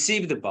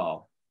 deceived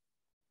bow.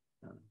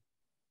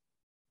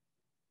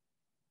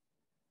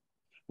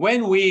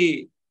 When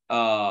we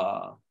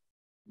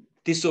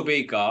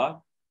disobey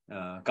God,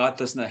 God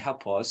does not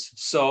help us.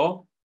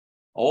 So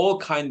all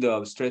kind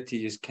of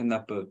strategies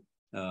cannot but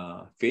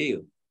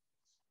fail.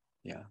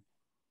 Yeah.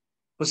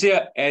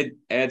 Hosea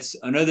adds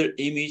another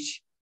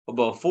image of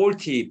a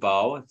faulty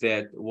bow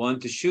that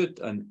want to shoot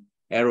an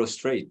arrow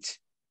straight.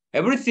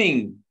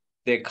 Everything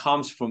that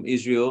comes from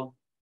Israel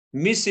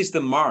misses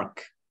the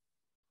mark.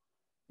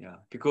 Yeah,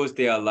 because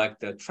they are like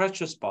the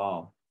treacherous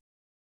bow.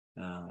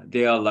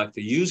 They are like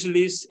the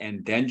useless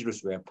and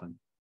dangerous weapon.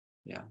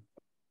 Yeah.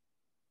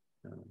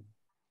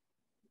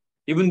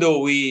 Even though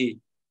we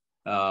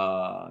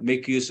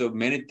make use of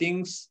many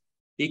things,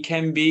 it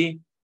can be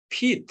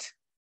pit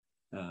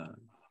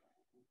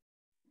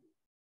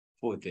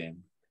for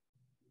them.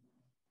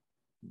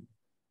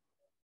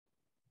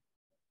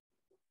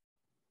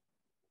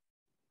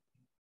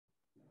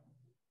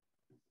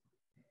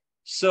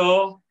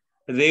 So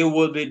they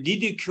will be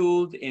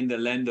ridiculed in the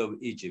land of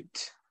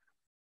Egypt.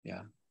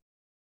 Yeah.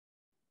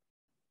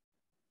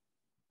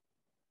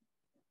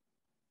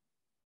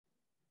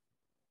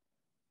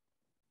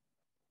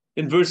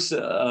 In verse,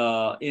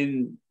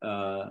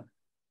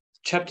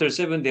 chapter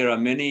 7, there are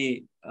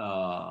many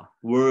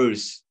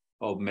words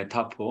of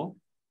metaphor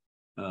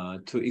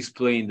to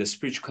explain the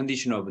spiritual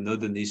condition of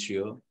northern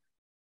Israel.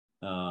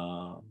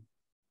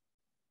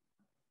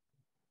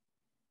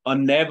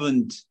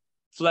 Unleavened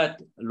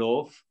flat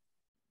loaf,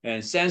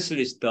 and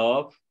senseless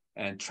dove,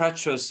 and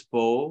treacherous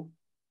bow,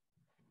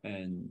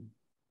 and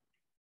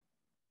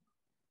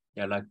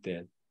yeah, like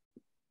that.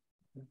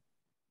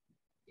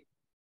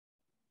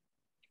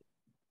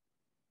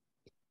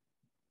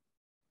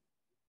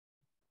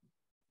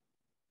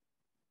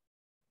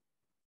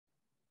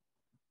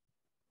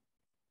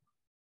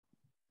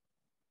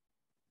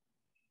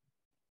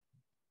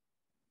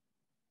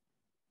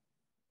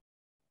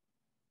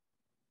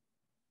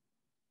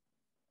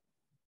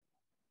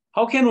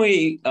 How can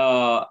we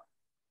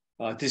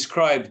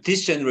describe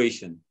this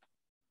generation?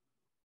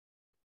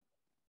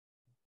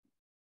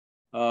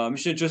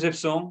 Mr. Joseph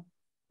Song,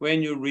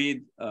 when you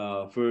read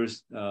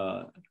first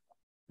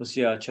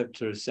Hosea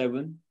chapter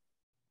 7,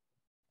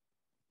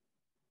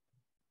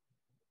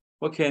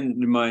 what can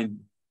remind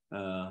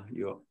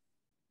you?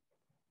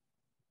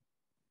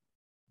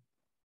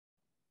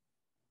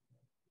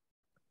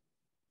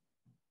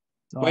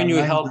 So when you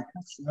help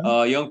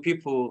young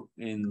people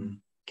in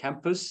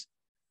campus,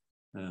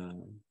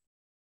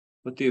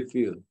 what do you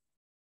feel?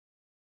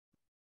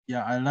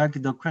 Yeah, I like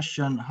the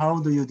question. How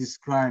do you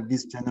describe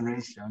this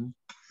generation?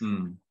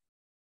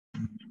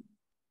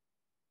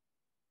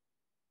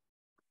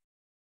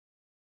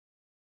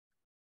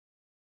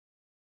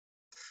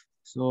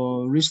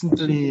 So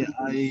recently,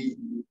 I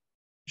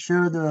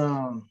shared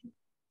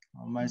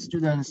my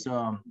students.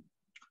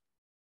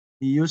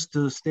 He used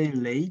to stay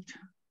late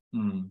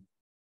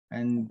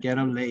and get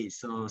up late.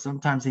 So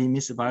sometimes he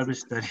missed Bible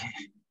study.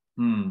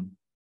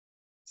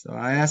 So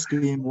I asked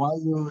him, why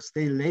you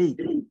stay late?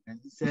 And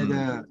he said,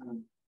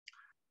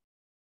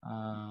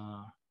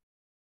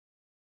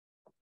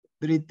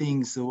 three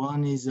things.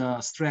 One is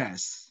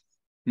stress.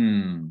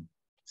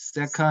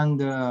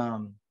 Second,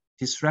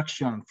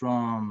 distraction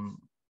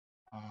from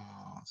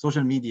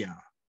social media.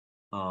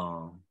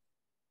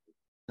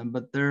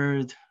 Number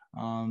third,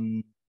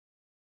 I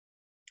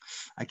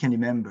can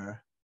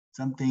remember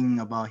something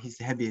about his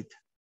habit.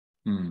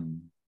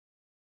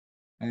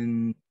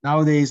 And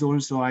nowadays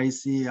also I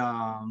see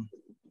some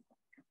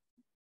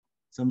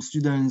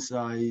students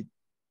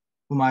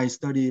whom I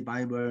study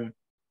Bible,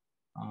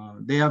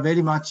 they are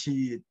very much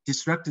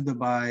distracted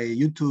by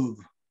YouTube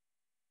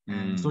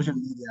and social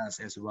medias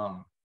as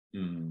well.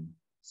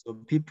 So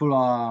people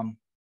are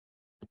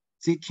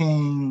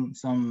seeking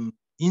some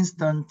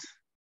instant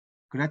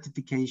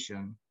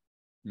gratification,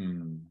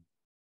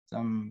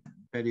 some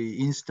very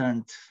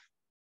instant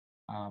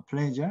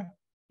pleasure.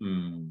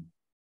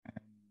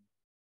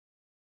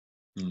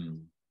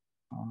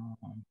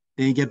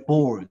 They get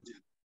bored,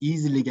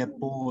 easily get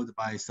bored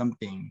by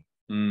something.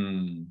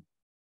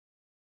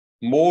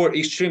 More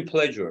extreme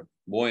pleasure,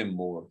 more and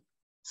more.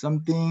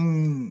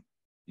 Something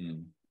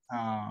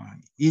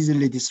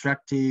easily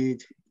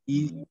distracted,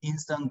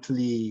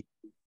 instantly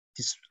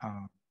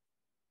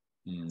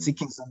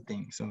seeking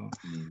something. So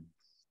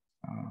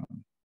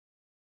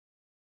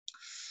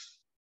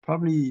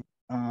probably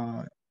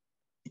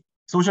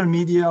social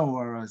media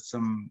or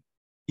some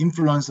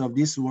influence of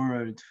this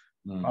world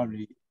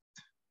probably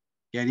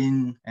get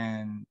in,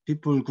 and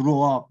people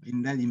grow up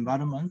in that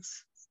environment.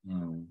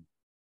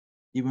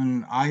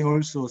 Even I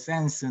also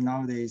sense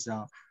nowadays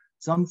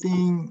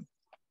something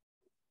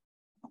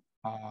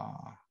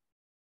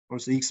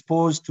also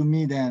exposed to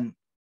me, then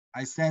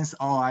I sense,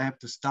 oh, I have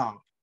to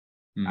stop.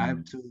 I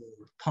have to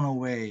turn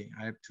away.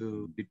 I have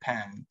to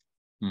repent.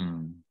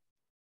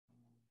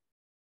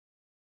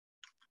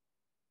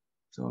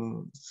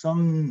 So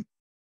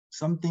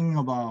something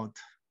about,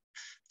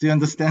 do you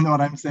understand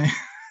what I'm saying?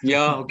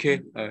 Yeah,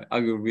 okay. I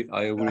agree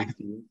with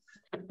you.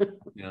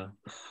 Yeah.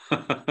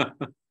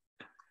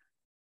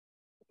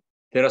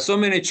 There are so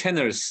many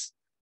channels.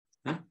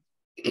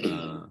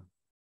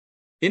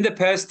 In the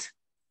past,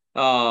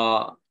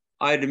 I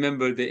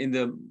remember that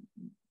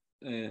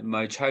in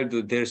my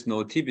childhood, there's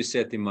no TV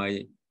set in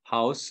my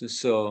house.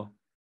 So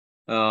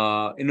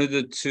in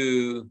order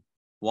to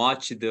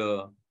watch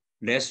the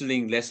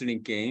wrestling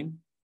game,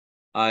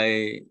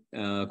 I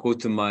go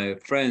to my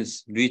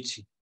friend's rich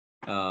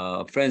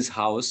friend's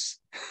house.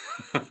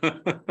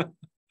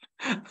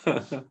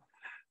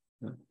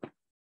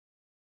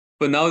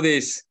 But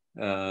nowadays,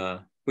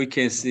 we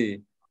can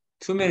see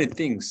too many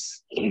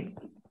things in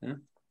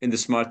the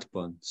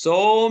smartphone.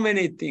 So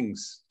many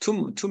things,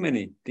 too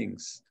many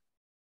things.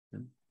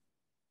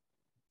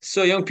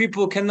 So young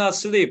people cannot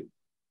sleep.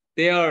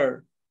 They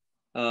are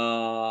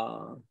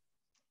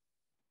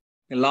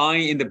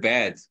lying in the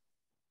bed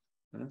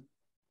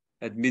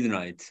at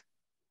midnight.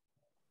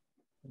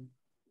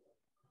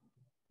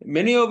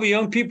 Many of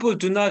young people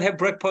do not have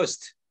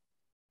breakfast.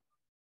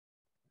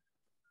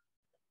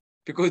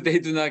 because they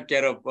do not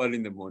get up early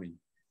in the morning.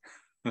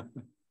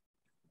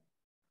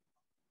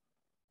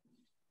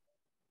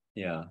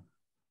 Yeah.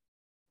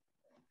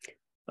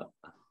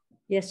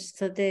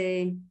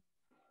 Yesterday,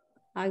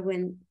 I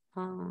went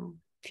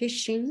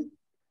fishing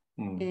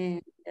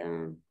and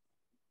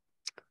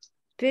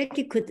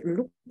very good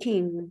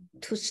looking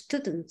two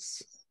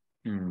students.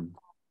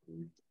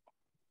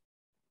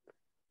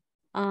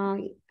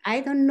 I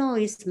don't know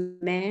it's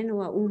man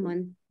or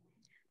woman,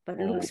 but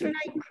looks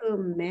like a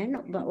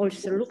man, but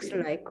also looks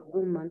like a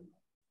woman.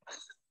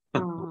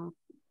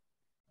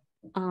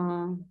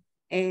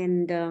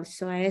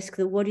 So I asked,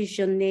 what is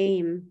your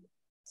name?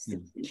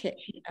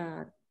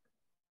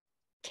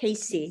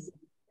 Casey.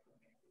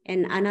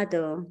 And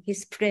another,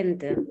 his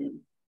friend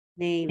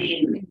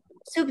name.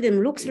 Some of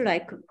them looks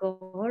like a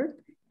girl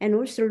and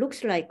also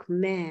looks like a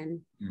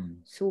man.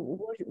 So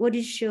what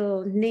is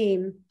your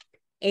name?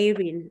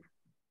 Erin.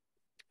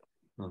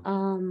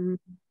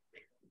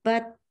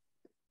 But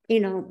you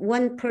know,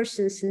 one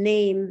person's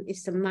name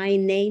is my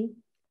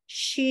name,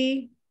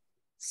 she/he.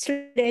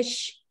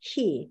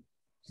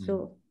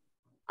 So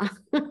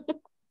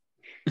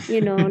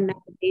you know,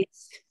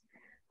 nowadays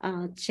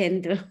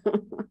gender.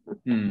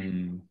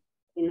 You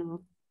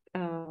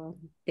know,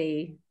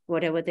 they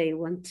whatever they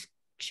want,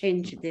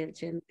 change their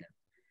gender.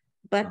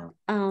 But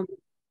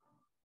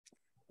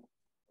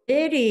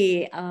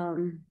very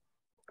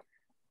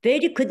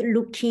very good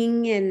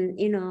looking, and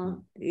you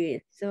know,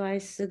 so I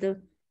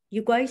said,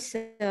 you guys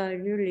are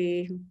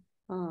really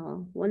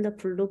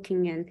wonderful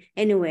looking. And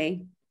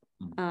anyway,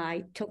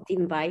 I took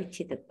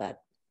invited,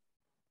 but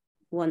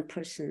one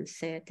person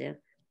said,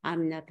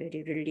 I'm not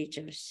very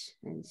religious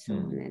and so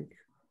on. And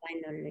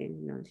finally,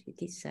 you know, he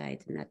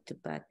decided not to.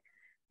 But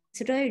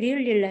so I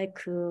really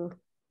like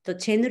the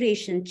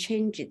generation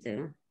changed.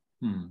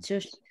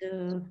 Just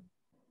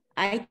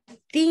I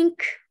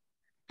think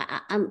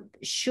I'm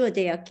sure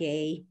they are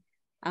gay,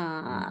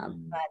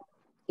 but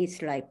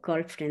it's like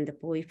girlfriend,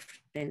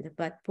 boyfriend.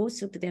 But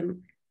both of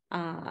them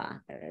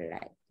are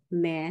like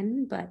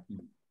men, but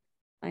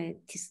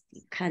this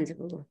kind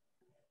of,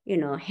 you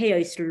know, hair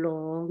is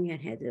long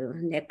and had a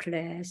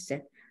necklace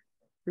and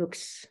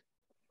looks,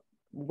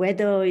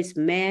 whether it's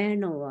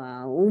man or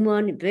a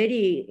woman,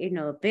 very, you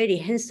know, very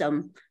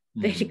handsome,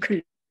 very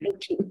good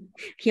looking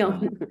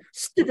young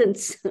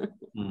students.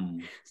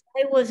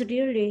 I was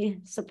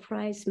really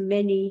surprised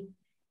many,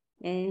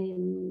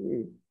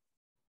 and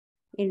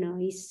you know,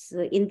 it's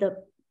in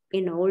the,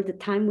 you know, all the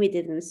time we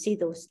didn't see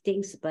those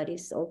things, but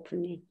it's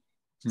openly.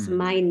 So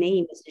my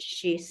name is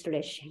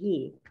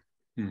she/he.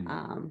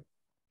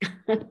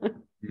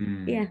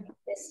 Yeah,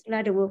 there's a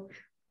lot of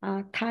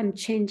time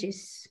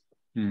changes.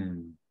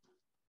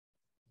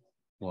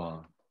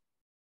 Wow.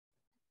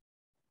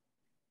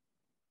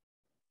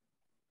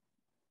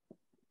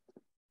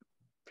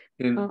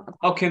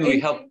 How can we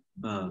help?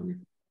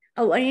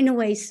 Oh,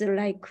 anyways,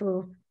 like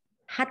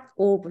hot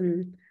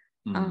oven,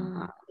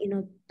 you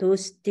know,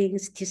 those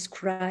things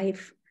describe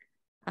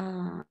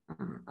a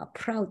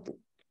proud,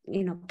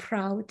 you know,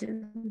 proud.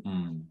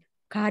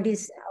 God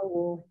is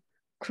our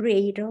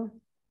creator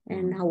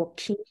and our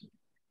king,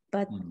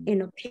 but you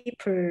know,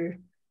 people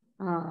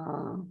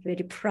are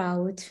very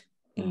proud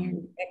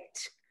and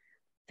act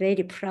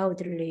very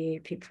proudly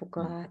before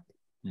God,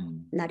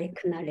 not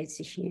acknowledge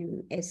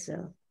him as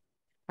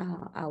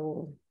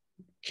our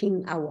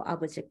king, our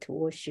object to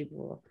worship,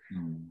 or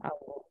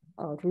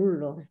our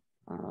ruler.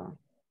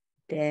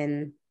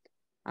 Then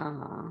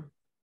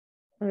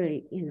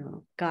you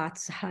know,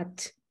 God's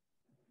heart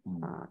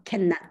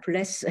cannot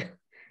bless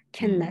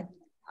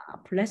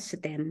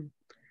them.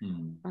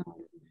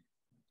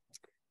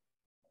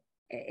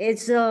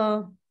 It's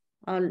a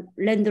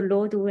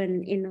landlord,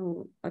 when, you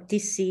know,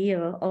 this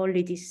year,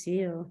 early this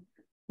year,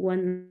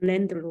 one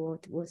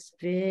landlord was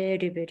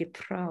very, very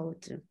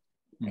proud,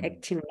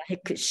 acting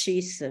like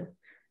she's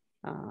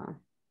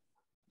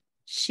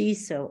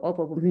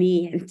above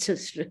me, and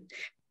just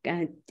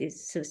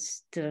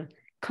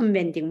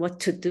commanding what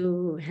to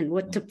do and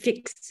what to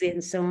fix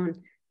and so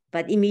on.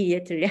 But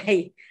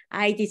immediately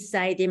I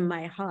decide in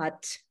my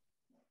heart,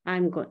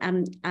 I'm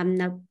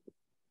not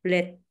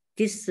let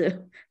this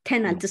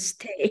tenant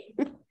stay,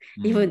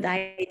 even though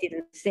I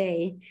didn't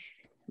say.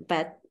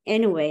 But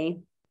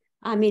anyway,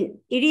 I mean,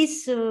 it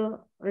is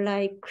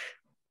like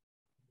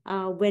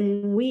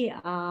when we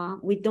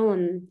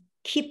don't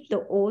keep the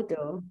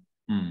order,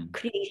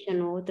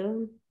 creation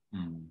order,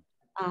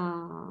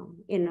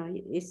 you know,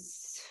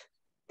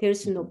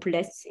 there's no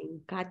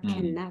blessing. God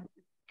cannot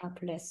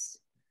bless.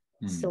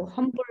 So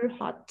humble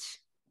heart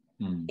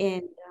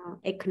and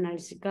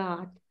acknowledge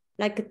God,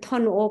 like a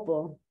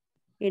turnover.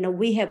 You know,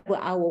 we have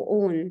our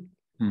own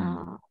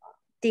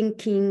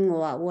thinking,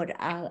 or what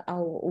our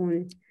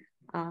own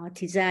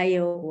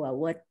desire, or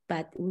what,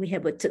 but we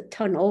have to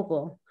turn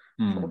over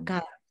for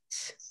God,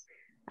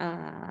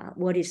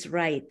 what is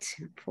right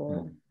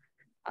for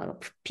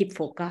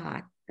people,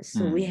 God.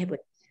 So we have to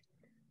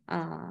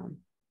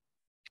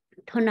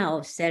turn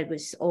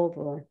ourselves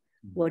over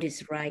what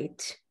is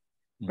right,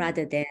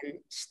 rather than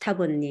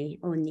stubbornly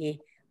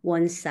only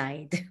one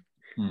side.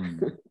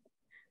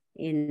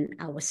 in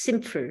our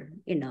simple,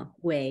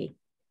 way.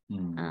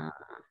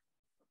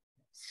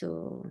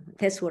 So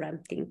that's what I'm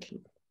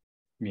thinking.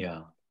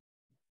 Yeah.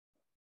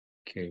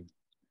 Okay.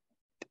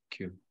 Thank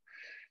you.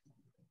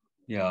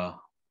 Yeah.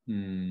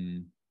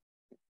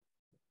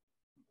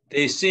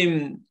 They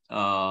seem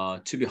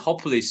to be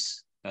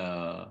hopeless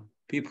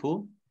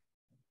people,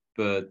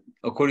 but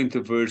according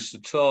to verse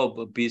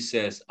 12, B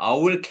says, I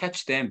will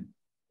catch them.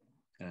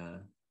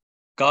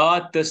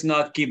 God does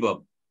not give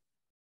up.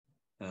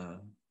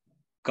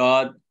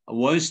 God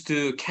wants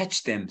to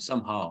catch them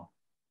somehow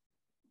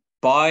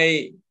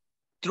by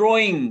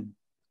throwing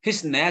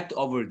his net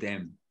over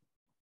them.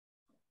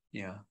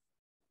 Yeah.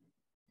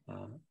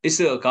 It's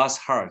God's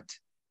heart.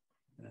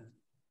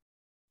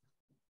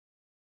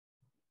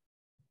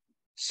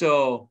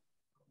 So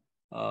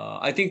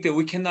I think that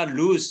we cannot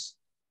lose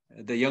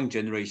the young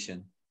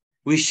generation.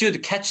 We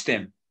should catch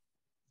them.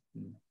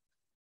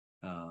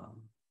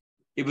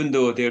 Even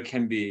though there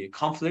can be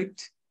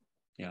conflict.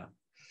 Yeah.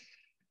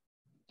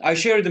 I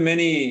shared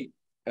many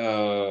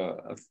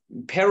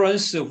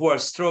parents who are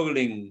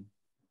struggling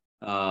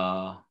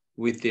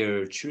with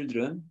their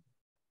children.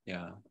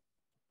 Yeah.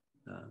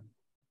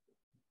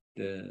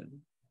 The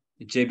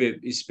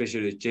JBF,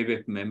 especially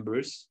JBF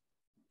members.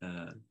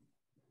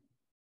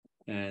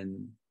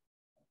 And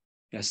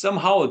yeah,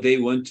 somehow they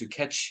want to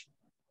catch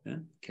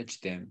them.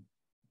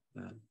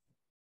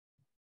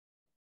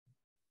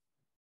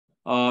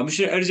 Ms.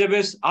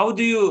 Elizabeth, how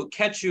do you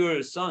catch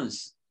your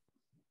sons?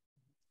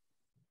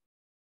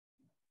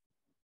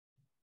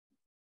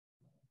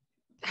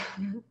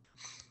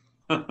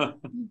 I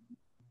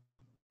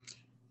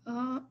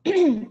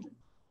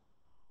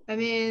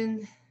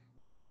mean,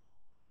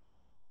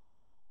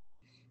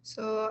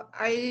 so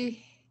I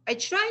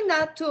try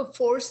not to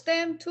force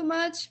them too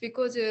much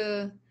because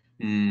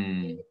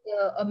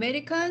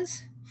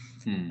Americans,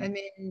 I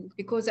mean,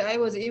 because I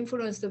was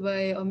influenced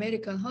by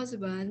American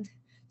husband,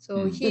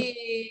 so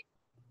he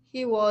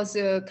was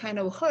kind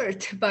of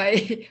hurt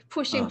by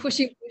pushing. So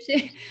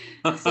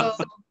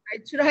I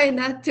try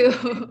not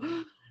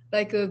to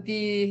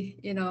be,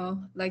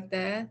 like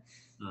that.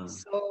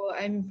 So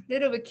I'm a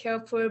little bit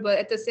careful, but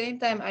at the same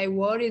time, I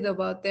worried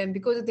about them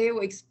because they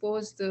were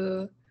exposed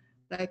to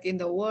like in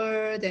the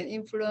world and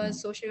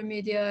influence social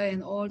media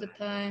and all the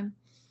time.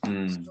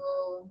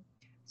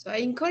 So I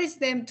encourage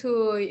them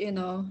to,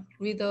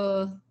 read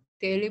the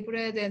daily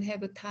bread and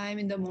have a time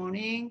in the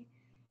morning.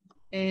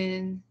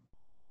 And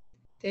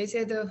they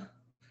said,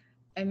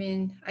 I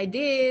mean, I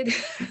did.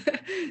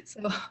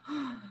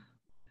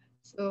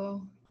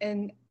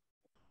 And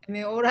I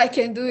mean, all I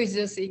can do is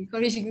just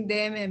encouraging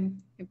them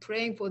and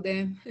praying for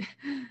them.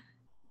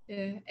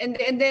 Yeah,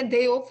 and then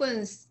they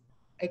often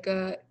like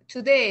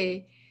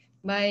today,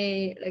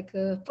 my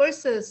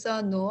first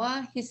son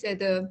Noah, he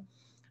said,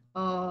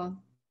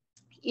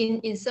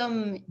 in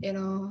some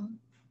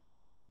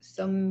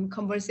some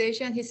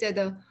conversation, he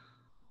said,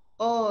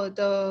 oh,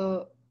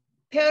 the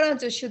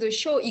parents should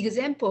show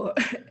example,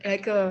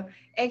 like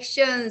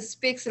action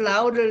speaks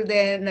louder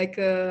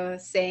than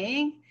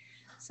saying.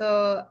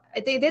 So I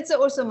think that's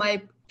also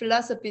my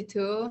philosophy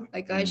too.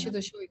 Like I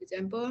should show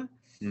example.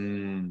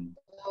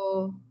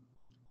 So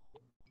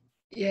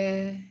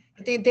yeah,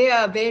 I think they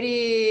are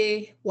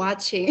very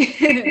watching,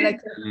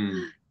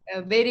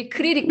 very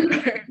critical.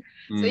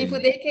 So if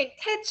they can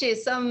catch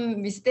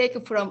some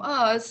mistake from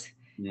us,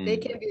 they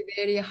can be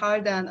very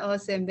hard on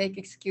us and make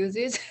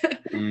excuses.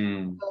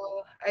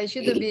 So I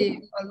should be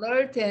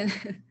alert and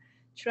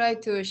try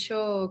to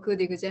show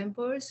good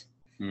examples.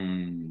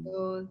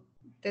 So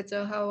that's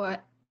how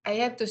I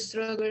have to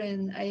struggle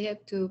and I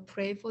have to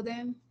pray for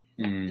them.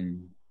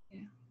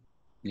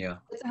 Yeah.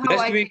 That's how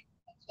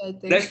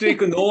Last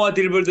week, Noah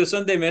delivered the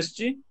Sunday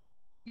message.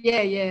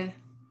 Yeah.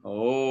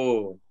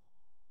 Oh,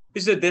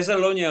 it's a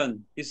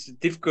Thessalonian. It's a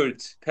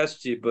difficult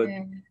passage, but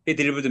he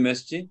delivered the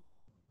message.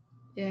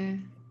 Yeah.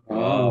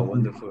 Oh,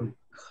 wonderful.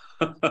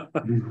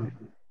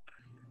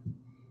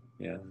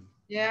 Yeah.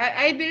 Yeah,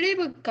 I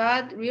believe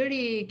God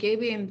really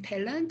gave him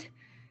talent,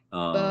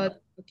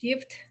 but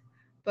gift.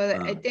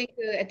 But I think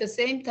at the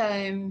same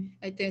time,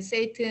 I think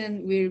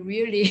Satan will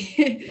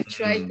really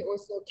try to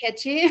also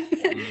catch him.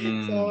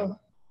 So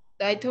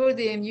I told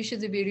him you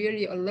should be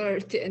really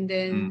alert and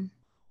then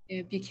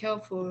be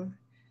careful.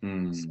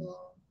 So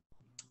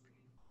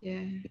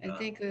yeah, I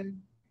think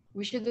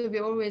we should be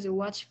always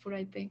watchful,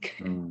 I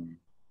think.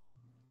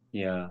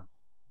 Yeah.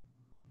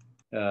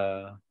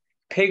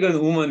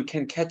 Pagan woman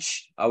can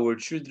catch our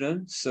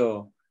children,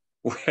 so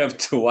we have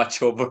to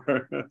watch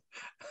over.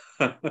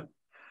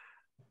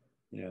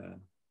 Yeah.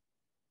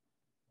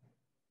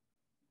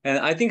 And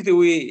I think that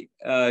we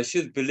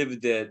should believe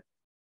that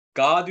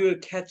God will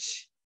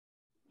catch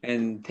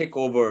and take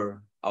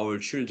over our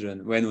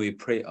children when we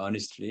pray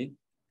honestly.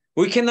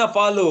 We cannot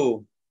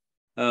follow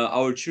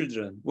our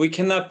children. We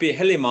cannot be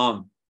heli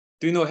mom.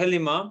 Do you know heli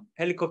mom?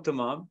 Helicopter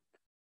mom?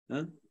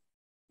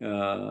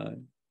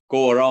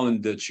 Go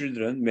around the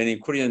children. Many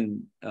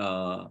Korean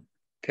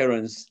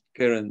parents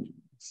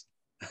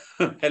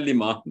heli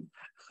mom.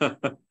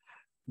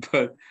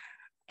 But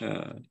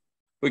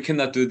We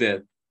cannot do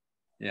that.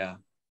 Yeah.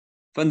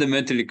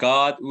 Fundamentally,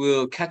 God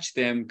will catch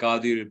them.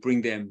 God will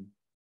bring them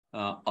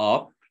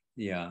up.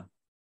 Yeah.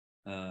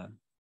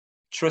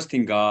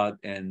 Trusting God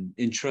and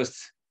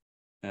entrust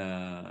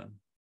the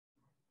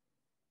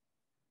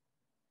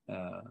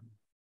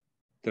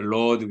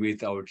Lord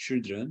with our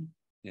children.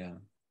 Yeah.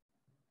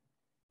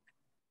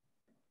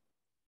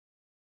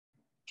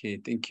 Okay,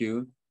 thank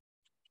you.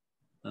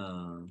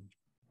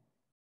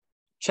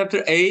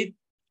 Chapter 8.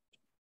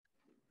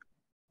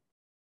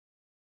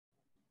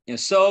 Yeah,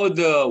 so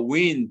the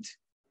wind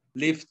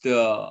lift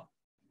the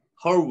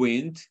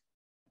whirlwind,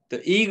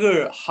 the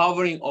eagle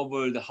hovering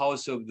over the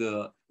house of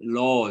the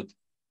Lord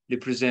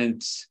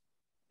represents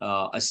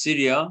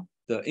Assyria,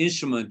 the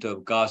instrument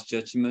of God's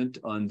judgment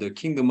on the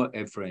kingdom of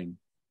Ephraim.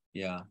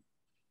 Yeah.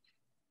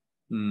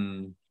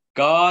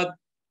 God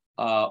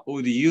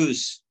would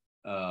use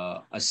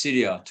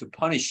Assyria to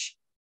punish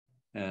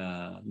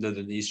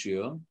northern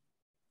Israel.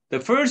 The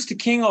first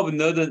king of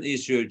northern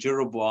Israel,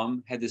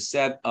 Jeroboam, had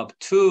set up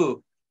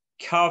 2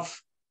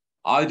 calf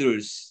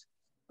idols,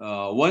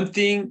 one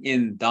thing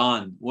in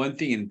Dan, one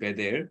thing in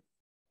Bethel,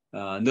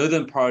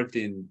 northern part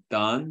in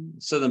Dan,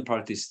 southern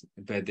part is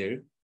Bethel.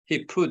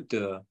 He put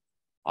the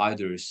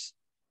idols.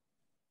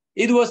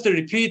 It was the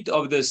repeat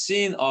of the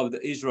sin of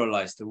the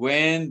Israelites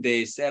when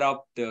they set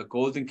up the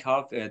golden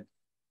calf at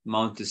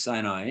Mount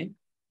Sinai.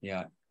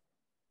 Yeah,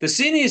 the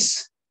sin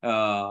is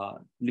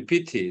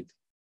repeated.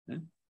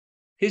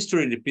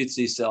 History repeats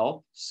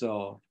itself,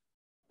 so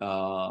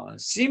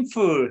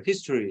sinful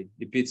history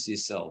repeats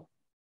itself.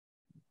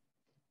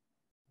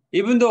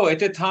 Even though at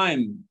the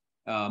time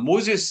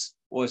Moses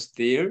was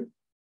there,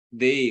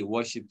 they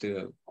worshipped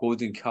the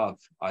golden calf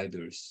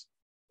idols.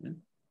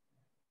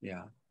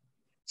 Yeah.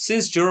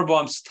 Since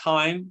Jeroboam's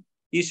time,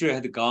 Israel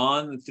had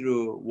gone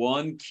through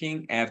one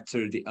king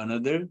after the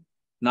another,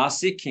 not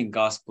seeking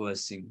God's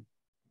blessing.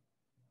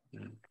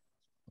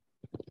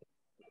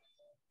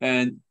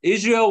 And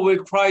Israel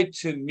will cry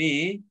to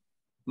me,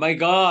 my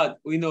God,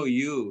 we know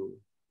you,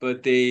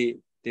 but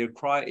their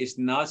cry is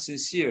not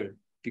sincere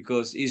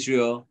because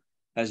Israel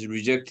has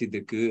rejected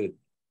the good.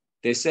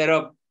 They set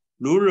up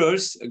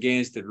rulers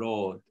against the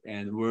Lord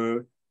and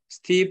were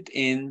steeped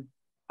in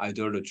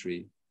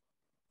idolatry.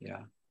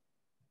 Yeah.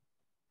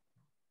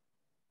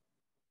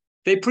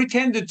 They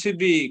pretended to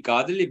be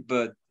godly,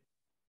 but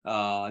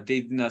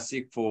they did not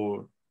seek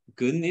for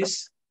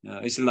goodness.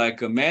 It's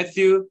like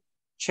Matthew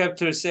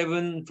chapter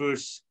 7,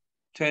 verse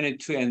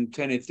 22 and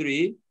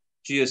 23.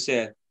 Jesus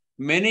said,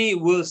 many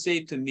will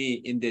say to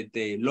me in that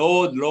day,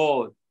 Lord,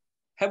 Lord,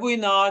 have we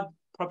not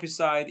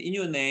prophesied in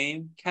your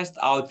name, cast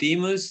out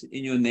demons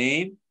in your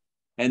name,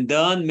 and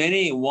done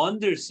many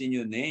wonders in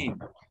your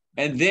name?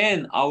 And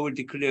then I will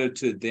declare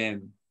to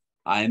them,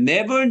 I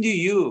never knew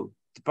you.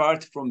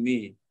 Depart from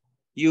me,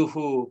 you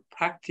who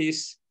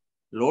practice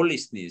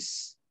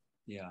lawlessness.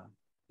 Yeah,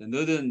 the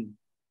northern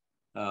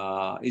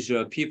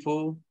Israel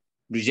people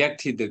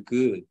rejected the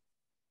good.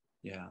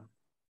 Yeah,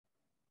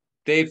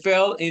 they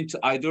fell into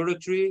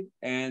idolatry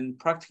and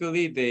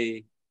practically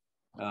they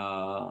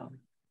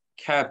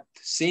kept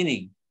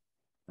sinning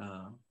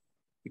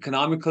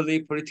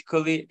economically,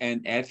 politically,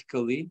 and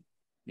ethically.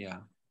 Yeah,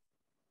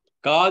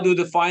 God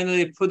would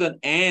finally put an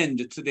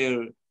end to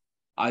their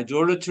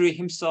idolatry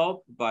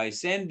himself by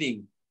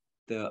sending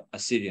the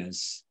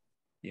Assyrians.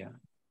 Yeah.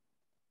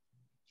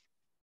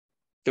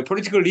 The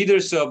political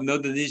leaders of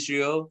northern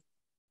Israel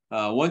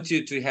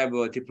wanted to have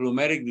a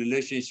diplomatic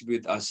relationship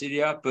with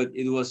Assyria, but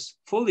it was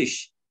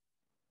foolish.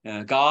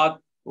 God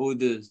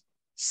would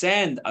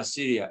send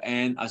Assyria,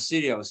 and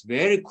Assyria was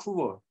very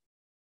cruel.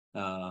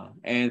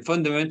 And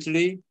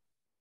fundamentally,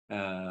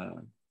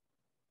 northern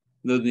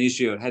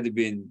Israel had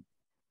been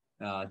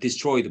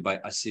destroyed by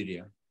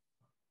Assyria.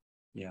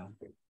 Yeah.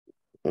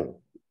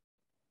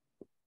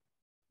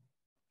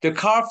 The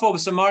calf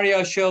of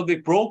Samaria shall be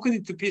broken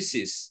into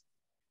pieces.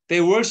 They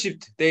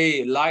worshipped,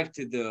 they liked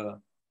the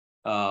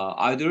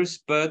idols,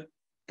 but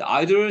the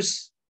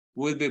idols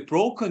will be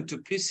broken to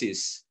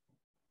pieces.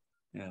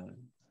 Yeah.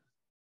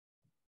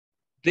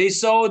 They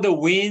saw the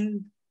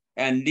wind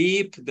and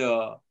leaped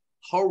the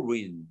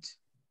whirlwind.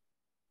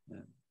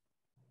 Yeah.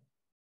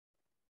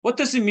 What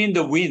does it mean,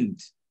 the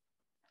wind?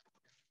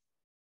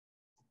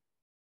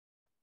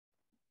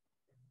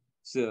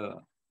 It's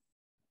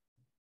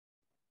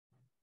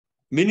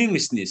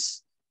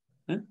meaninglessness.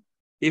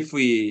 If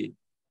we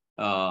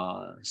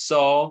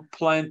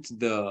plant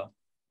the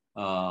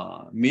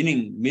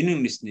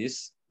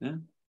meaninglessness,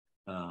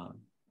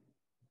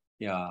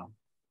 yeah,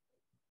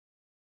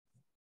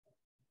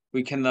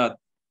 we cannot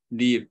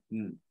leave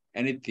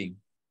anything.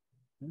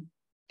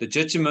 The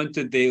judgment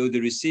that they would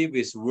receive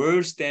is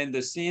worse than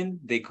the sin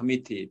they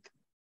committed.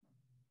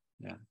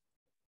 Yeah.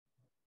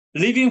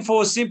 Living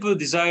for simple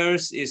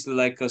desires is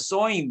like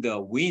sowing the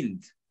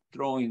wind,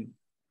 throwing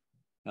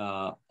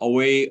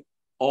away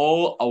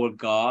all our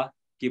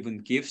God-given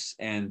gifts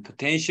and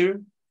potential.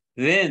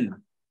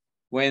 Then,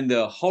 when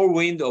the whole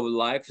wind of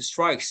life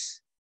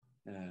strikes,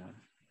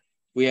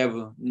 we have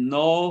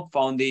no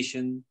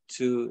foundation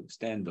to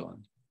stand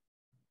on.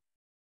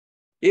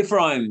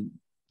 Ephraim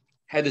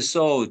had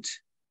sought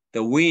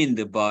the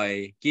wind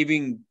by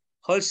giving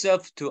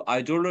herself to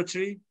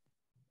idolatry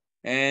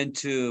and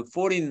to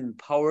foreign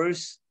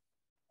powers.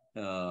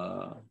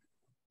 The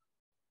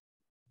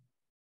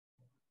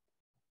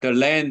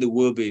land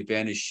will be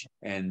vanished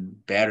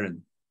and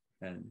barren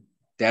and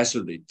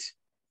desolate.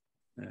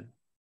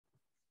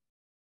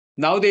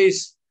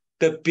 Nowadays,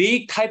 the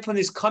big typhoon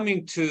is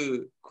coming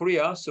to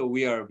Korea, so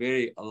we are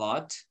very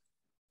alert.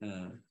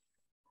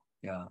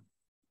 Yeah.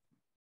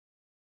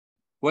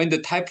 When the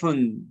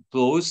typhoon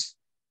blows,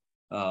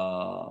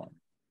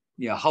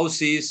 yeah,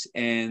 houses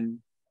and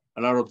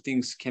a lot of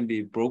things can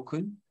be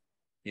broken.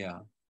 Yeah.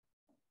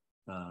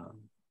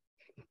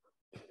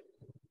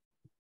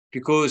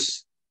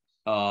 Because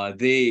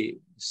they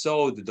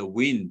saw the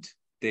wind,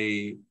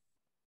 they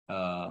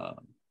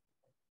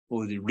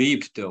would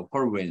reap the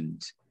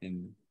whirlwind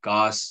and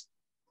God's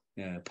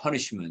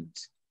punishment.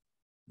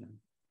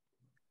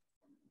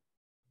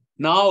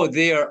 Now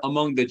they are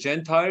among the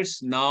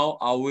Gentiles. Now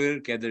I will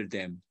gather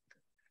them.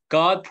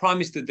 God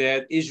promised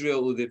that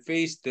Israel would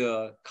face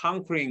the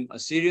conquering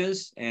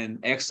Assyrians and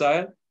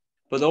exile,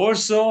 but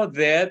also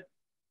that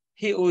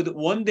he would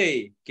one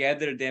day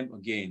gather them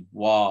again.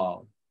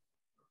 Wow.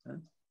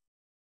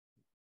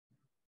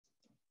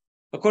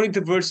 According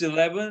to verse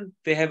 11,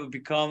 they have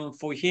become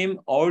for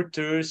him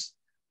altars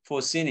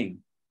for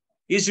sinning.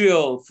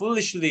 Israel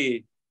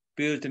foolishly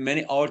built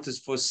many altars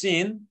for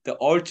sin. The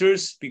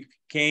altars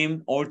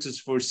became altars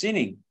for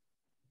sinning.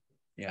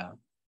 Yeah.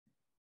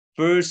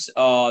 Verse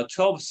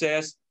 12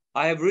 says,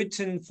 I have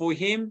written for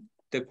him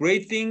the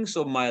great things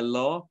of my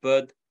law,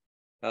 but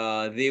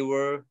they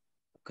were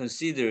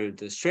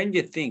considered a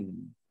stranger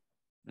thing.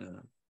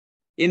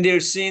 In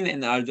their sin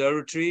and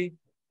idolatry,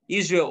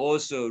 Israel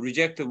also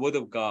rejected the word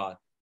of God.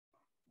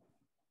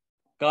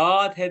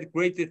 God had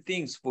greater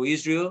things for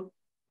Israel,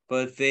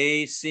 but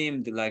they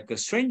seemed like a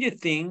stranger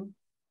thing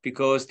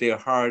because their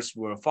hearts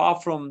were far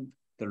from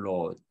the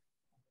Lord.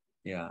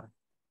 Yeah.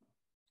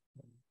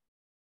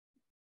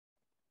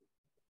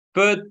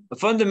 But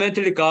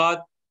fundamentally,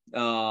 God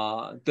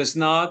does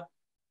not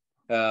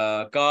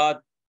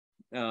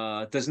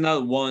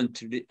want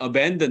to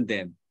abandon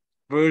them.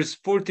 Verse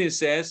 14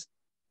 says,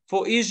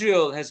 for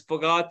Israel has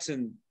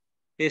forgotten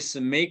his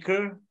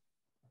maker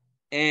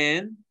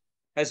and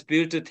has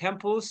built the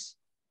temples.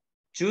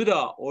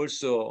 Judah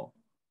also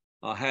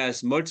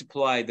has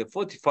multiplied the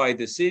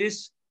fortified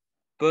cities,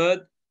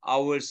 but I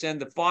will send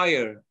the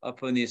fire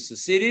upon his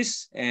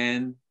cities,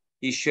 and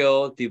he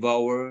shall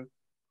devour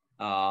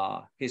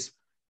his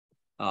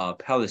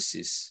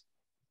palaces.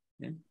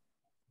 Yeah.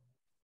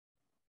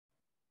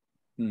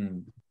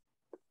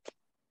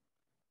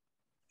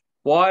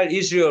 While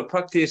Israel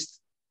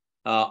practiced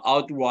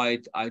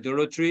outright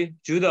idolatry,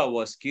 Judah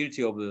was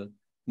guilty of a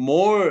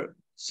more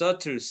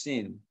subtle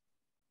sin.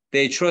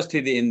 They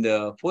trusted in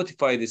the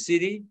fortified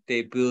city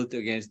they built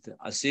against the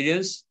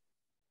Assyrians.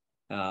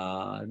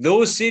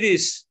 Those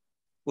cities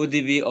would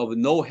be of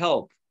no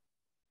help.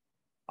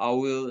 I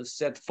will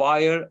set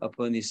fire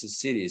upon his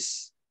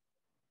cities.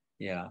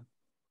 Yeah.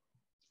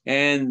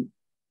 And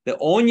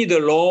only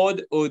the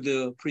Lord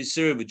would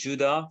preserve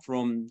Judah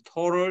from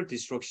total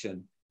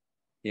destruction.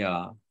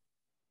 Yeah.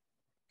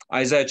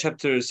 Isaiah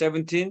chapter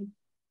 17,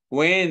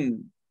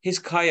 when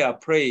Hezekiah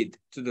prayed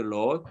to the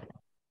Lord,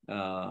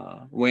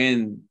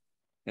 when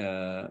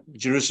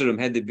Jerusalem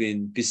had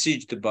been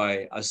besieged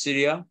by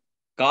Assyria,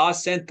 God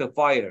sent the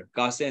fire,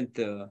 God sent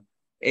the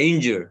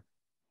angel.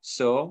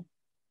 So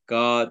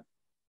God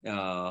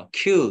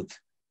killed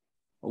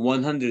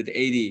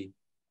 180,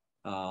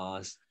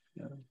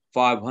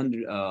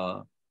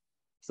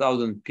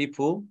 500,000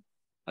 people,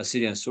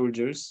 Assyrian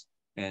soldiers,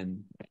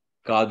 and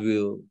God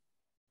will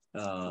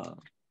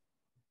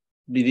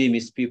redeem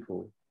his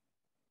people.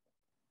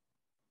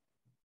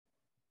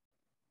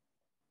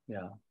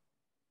 Yeah.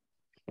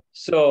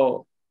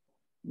 So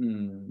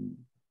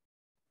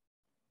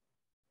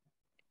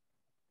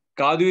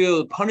God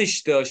will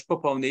punish the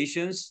superpower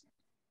nations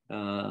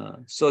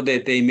so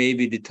that they may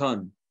be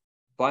returned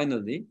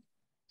finally.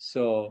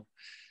 So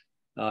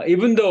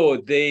even though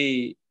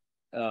they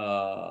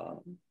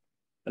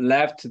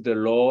left the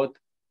Lord,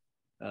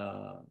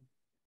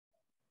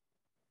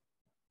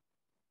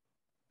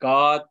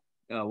 God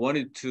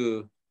wanted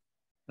to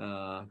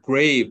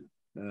engrave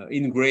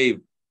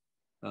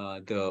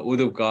the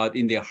word of God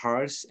in their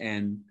hearts,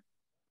 and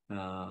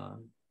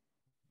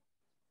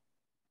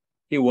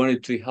he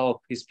wanted to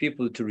help his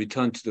people to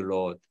return to the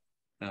Lord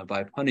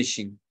by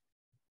punishing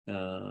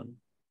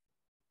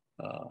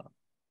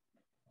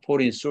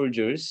foreign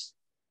soldiers.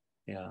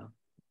 Yeah.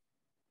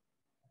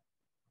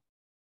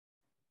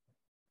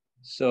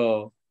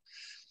 So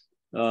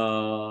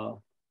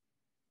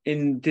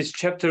in this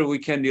chapter, we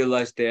can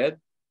realize that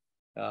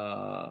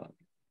the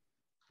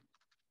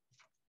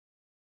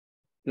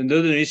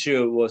northern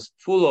Israel was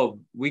full of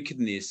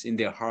wickedness in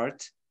their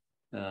heart,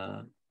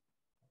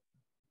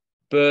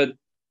 but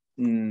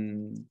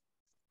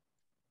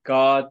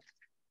God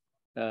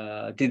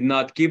did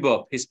not give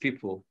up his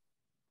people.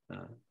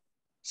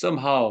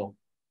 Somehow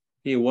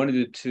he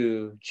wanted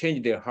to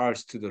change their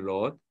hearts to the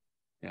Lord.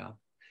 Yeah,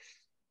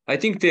 I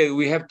think that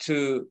we have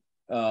to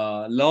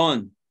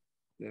learn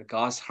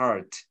God's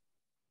heart.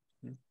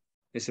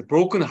 It's a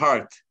broken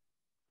heart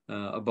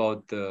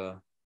about the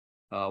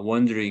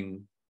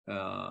wandering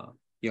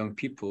young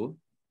people.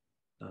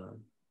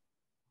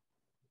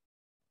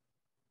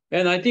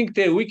 And I think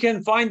that we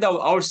can find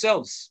out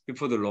ourselves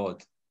before the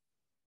Lord.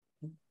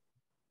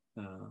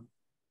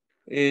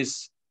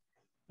 Is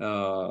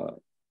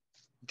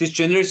this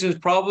generation's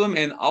problem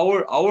and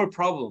our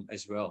problem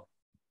as well.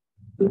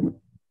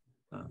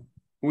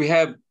 We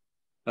have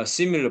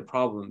similar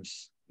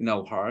problems in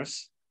our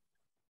hearts,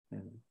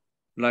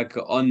 like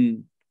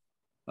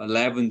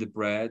unleavened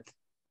bread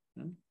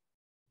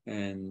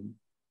and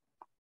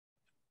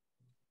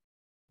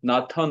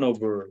not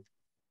turnover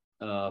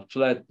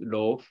flat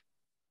loaf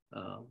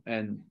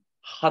and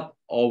hot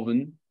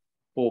oven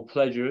for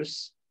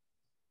pleasures.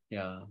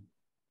 Yeah.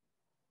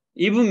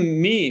 Even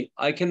me,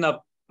 I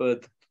cannot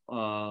but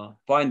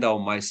find out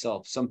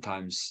myself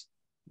sometimes.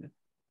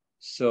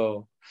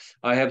 So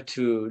I have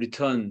to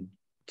return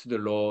to the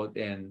Lord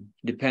and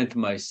repent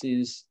my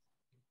sins.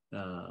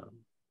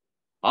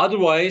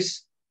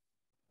 Otherwise,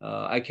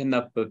 I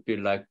cannot but be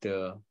like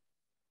the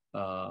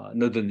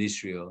northern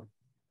Israel.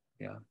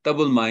 Yeah,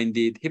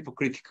 double-minded,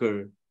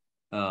 hypocritical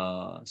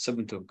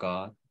servant of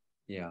God.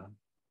 Yeah.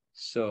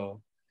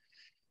 So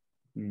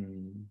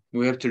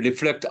we have to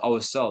reflect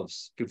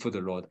ourselves before the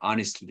Lord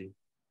honestly,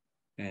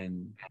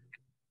 and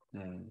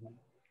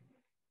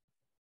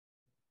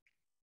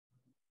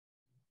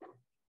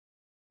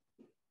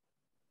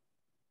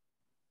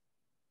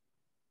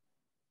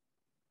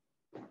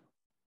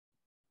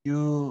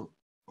you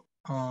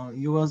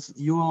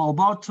were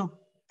about to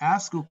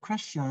ask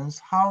questions.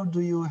 How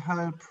do you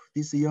help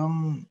these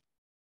young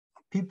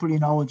people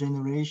in our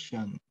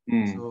generation?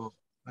 So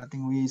I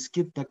think we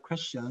skipped that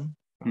question.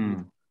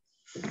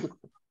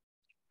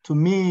 To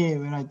me,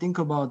 when I think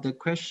about the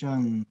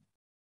question,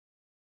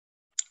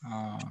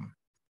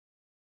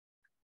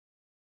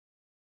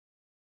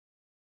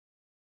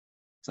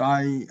 so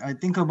I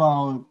think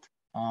about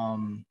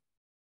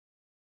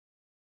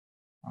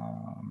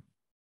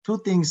two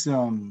things,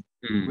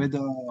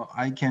 whether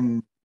I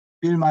can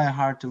fill my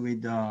heart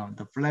with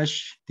the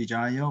flesh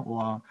desire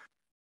or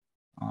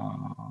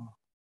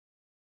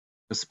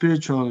the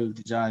spiritual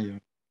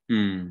desire.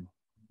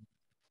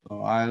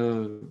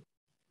 So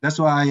that's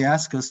why I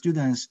ask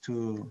students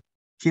to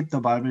keep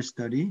the Bible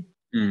study.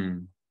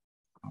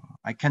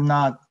 I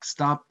cannot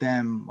stop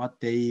them what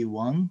they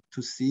want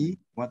to see,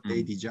 what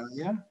they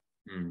desire,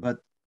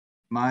 but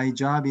my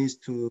job is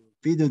to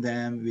feed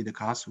them with the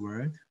God's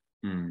word.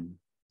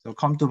 So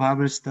come to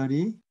Bible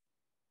study.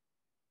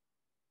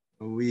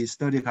 We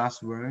study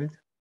God's word.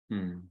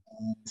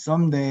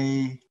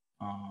 Someday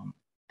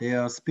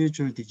their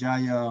spiritual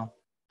desire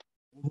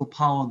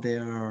overpower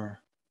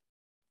their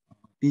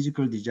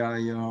physical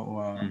desire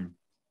or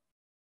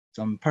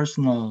some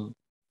personal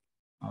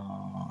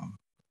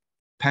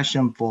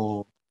passion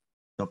for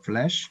the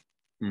flesh.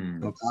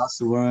 So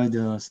God's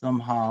word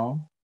somehow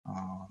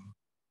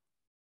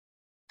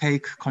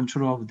take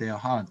control of their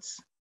hearts.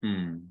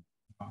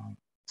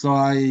 So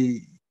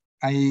I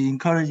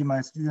encourage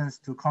my students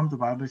to come to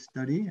Bible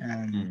study,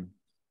 and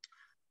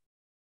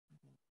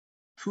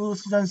two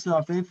students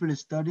are faithfully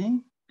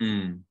studying.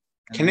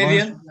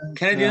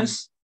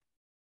 Canadians?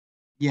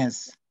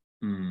 Yes.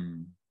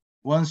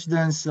 One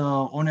student's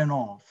on and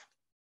off.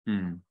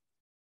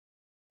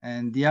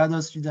 And the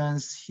other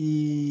students,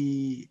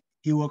 he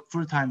works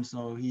full time,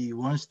 so he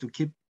wants to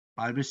keep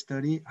Bible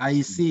study.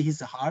 I see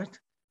his heart,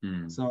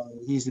 so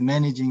he's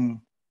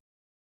managing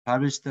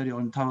Bible study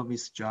on top of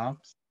his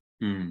jobs.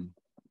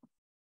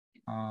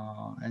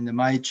 And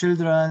my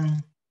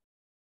children,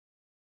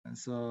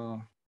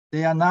 so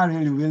they are not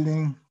really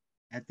willing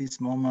at this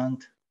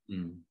moment.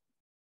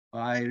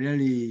 I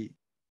really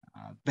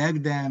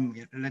beg them,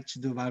 let's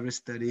do Bible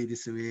study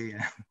this way.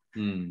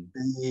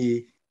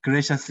 They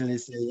graciously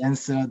say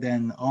answer,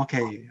 then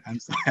okay, I'm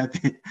so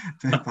happy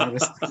to have Bible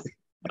study.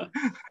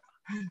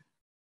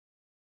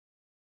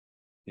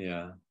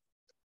 Yeah.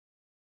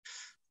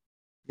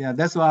 Yeah,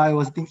 that's what I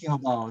was thinking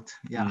about.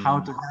 Yeah,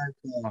 how to help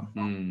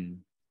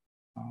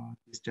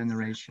this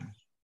generation.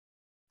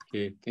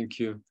 Okay, thank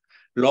you.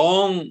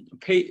 Long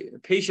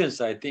patience,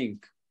 I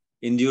think,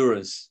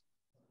 endurance,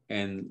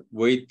 and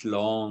wait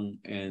long,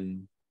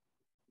 and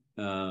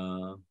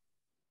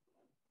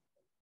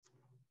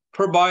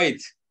provide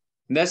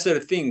necessary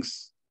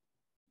things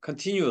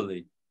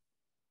continually.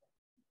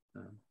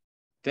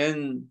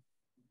 Then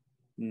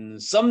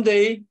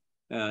someday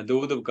the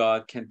word of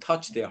God can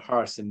touch their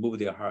hearts and move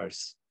their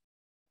hearts.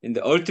 In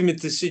the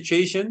ultimate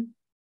situation,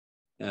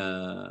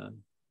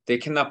 they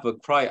cannot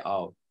but cry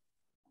out.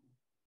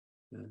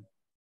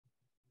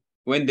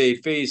 When they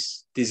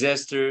face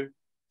disaster,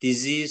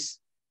 disease,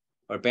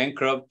 or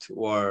bankrupt,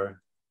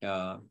 or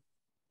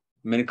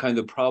many kinds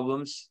of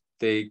problems,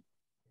 they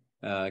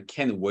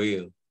can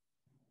wail.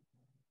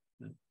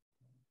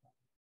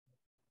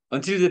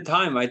 Until the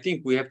time, I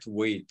think we have to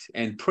wait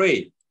and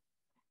pray.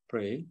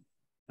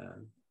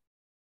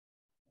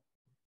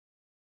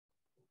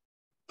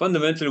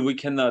 fundamentally, we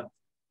cannot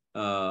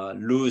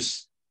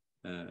lose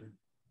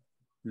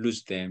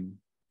them.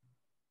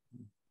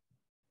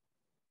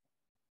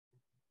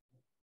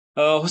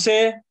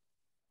 Jose,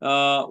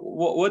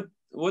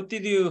 what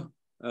did you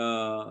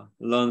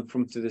learn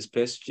from today's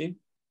passage?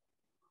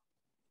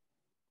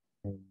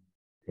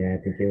 Yeah, I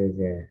think it was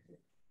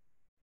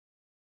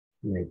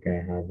like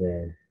how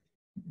the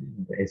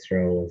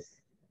Israel was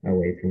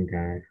away from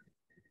God,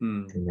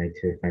 and like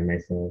to find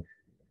myself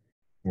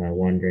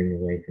wandering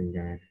away from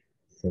God.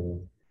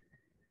 So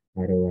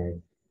how do I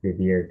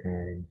revere God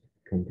and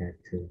come back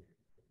to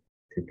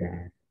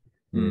God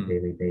on a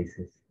daily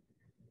basis?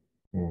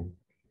 And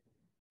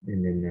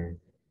then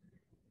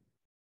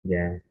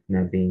yeah,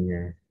 not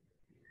being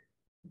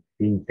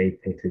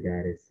faithful to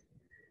God is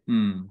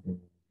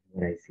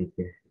what I seek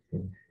here. So,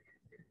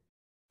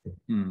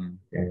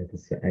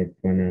 I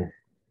want to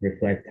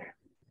reflect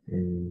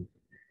in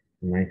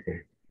my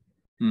faith.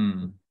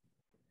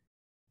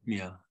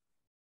 Yeah,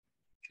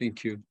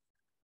 thank you.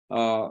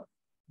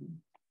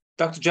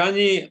 Dr.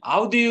 Johnny,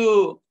 how do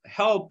you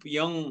help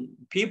young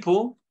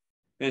people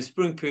in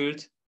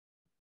Springfield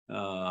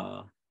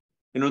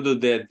in order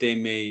that they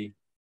may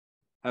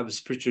have a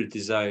spiritual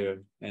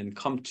desire and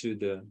come to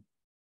the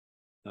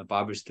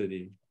Bible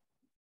study?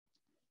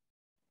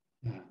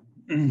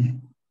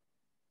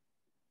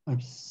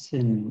 I've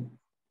seen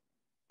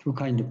two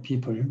kinds of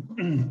people.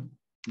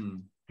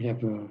 We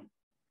have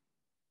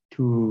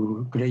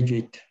two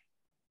graduate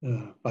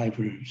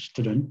Bible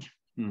students,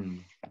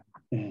 and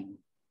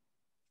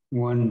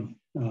one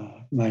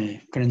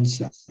my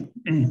grandson.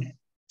 And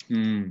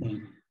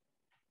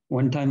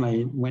one time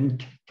I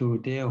went to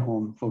their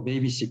home for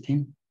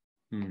babysitting,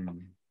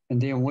 and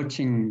they are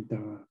watching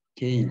the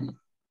game.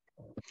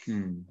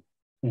 And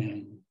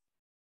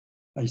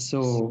I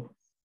saw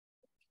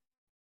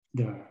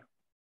the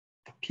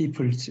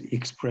people's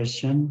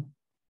expression,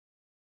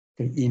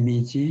 the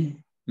image,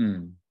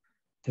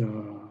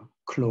 the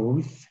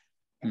clothes,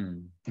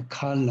 the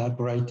color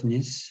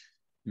brightness,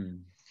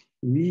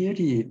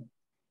 really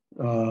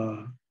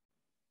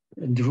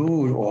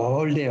drew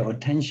all their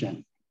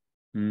attention.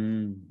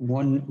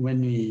 When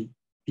we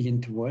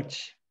begin to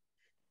watch,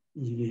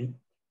 they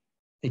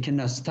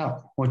cannot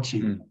stop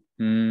watching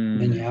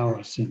many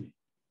hours.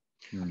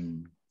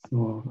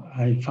 So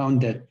I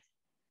found that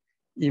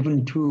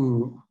even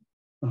to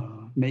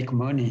make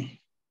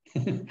money,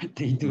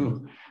 they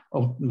do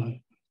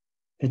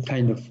that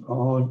kind of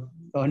all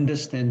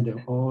understand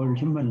all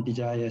human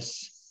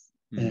desires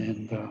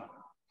and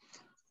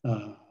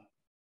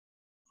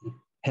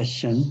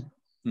passion.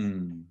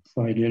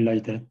 So I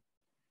realized that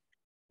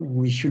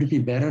we should be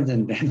better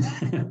than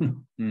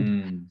them.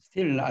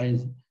 Still,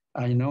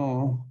 I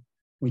know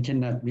we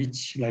cannot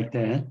reach like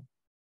that,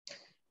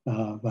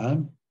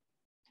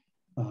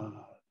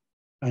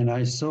 and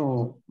I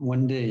saw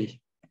one day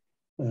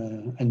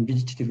and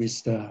visited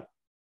with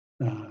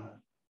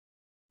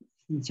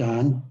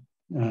John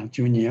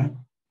Jr.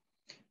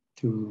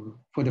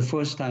 for the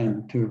first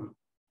time to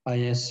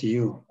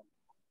ISU.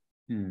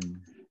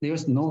 There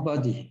was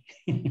nobody,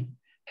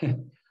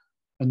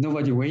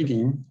 nobody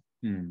waiting,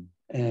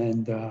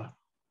 and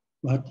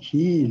but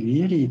he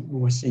really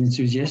was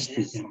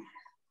enthusiastic.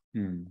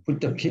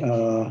 Put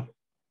the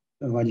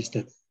what is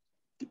that?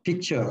 The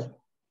picture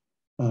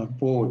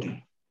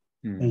board,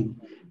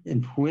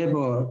 and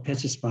whoever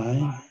passes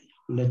by,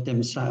 let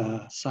them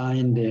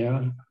sign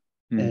there,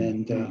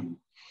 and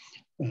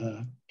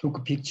took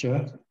a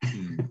picture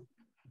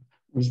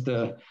with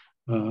the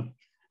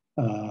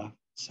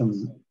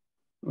some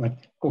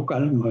what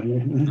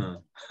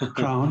kokal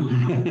crown.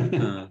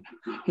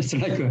 It's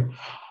like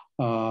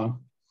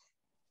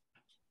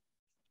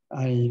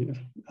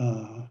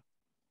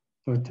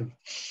but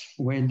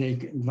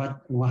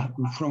where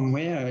from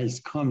where is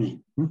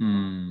coming?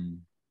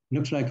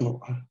 Looks like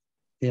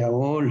they are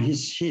all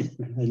his sheep,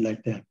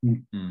 like that.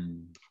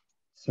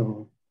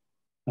 So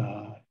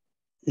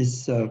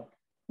it's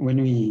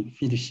when we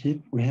feed the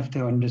sheep, we have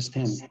to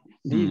understand.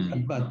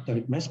 But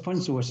the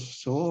response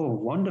was so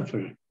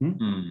wonderful.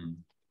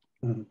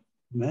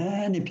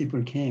 Many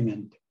people came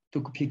and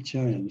took a picture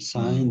and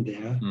signed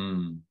there,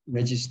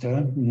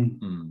 register.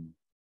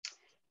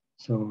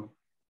 So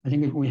I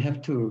think we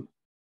have to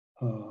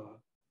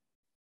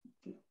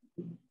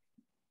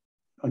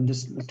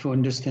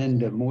understand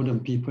the modern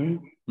people,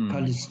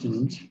 college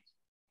students,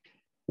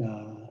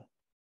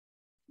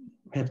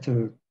 have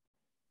to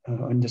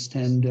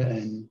understand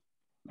and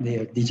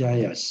their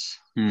desires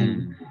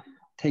and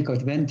take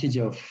advantage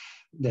of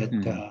that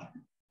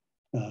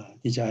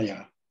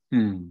desire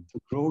to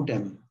grow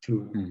them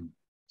to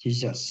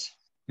Jesus.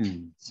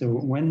 So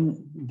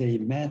when they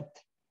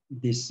met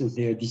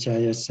their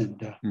desires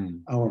and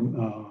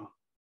our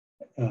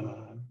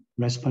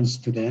response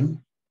to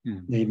them,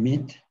 they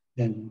meet,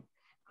 then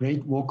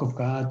great work of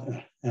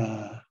God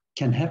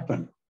can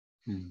happen.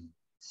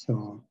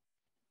 So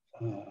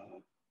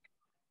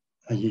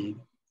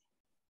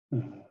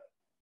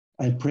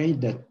I pray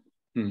that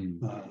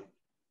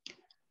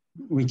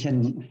we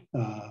can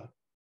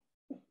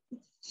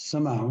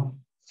somehow,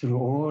 through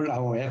all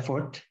our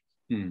effort,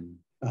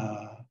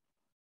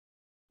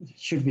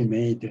 should be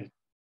made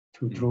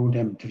to draw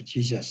them to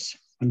Jesus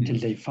until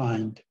they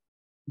find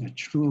the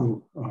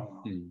true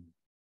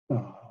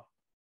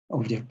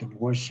object of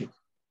worship,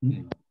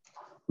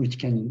 which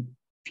can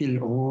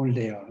fill all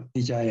their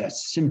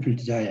desires, simple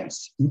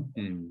desires,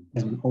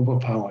 and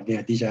overpower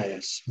their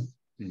desires.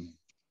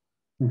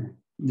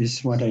 This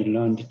is what I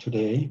learned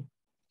today.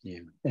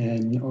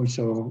 And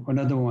also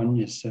another one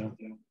is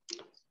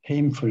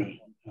painful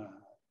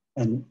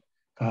and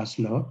God's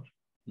love,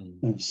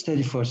 and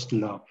steady first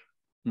love.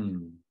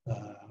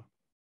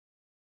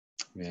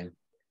 The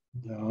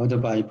other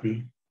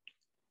Bible,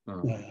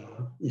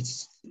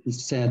 it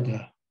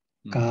said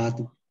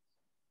God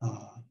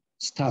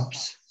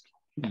stops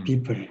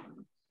people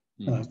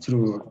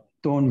through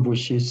thorn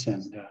bushes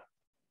and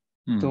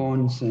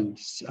thorns and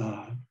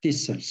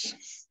thistles.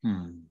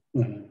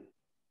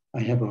 I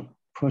have a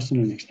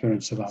personal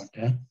experience about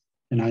that,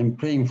 and I'm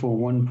praying for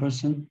one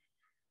person.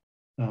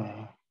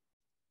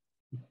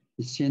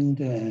 He sinned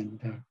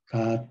and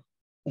God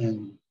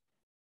and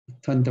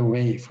turned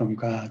away from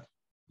God,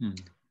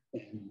 and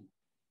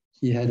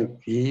he had a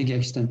big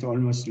accident,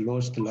 almost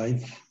lost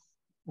life.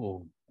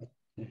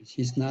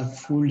 He's not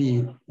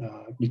fully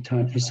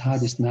returned. His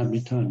heart is not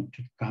returned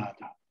to God,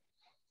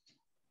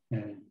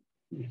 and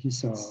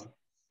he's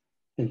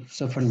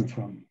suffering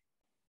from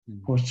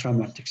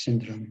post-traumatic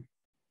syndrome.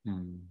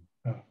 And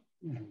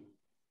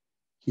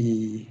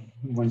he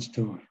wants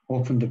to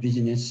open the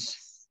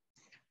business,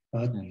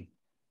 but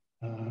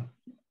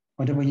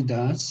whatever he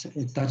does,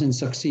 it doesn't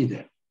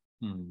succeed.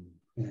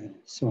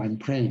 So I'm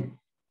praying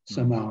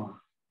somehow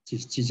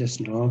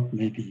Jesus' love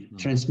may be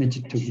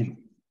transmitted to him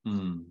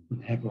and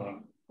have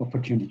an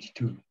opportunity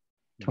to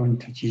turn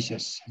to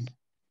Jesus.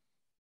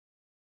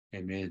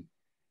 Amen.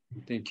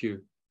 Thank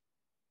you.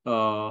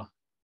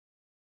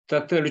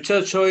 Dr.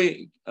 Richard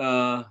Choi,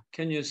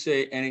 can you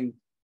say any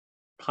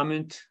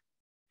comment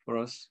for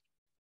us?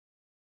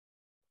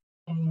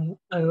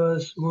 I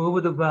was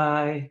moved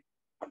by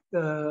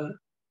the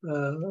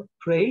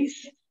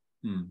praise.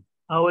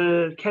 I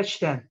will catch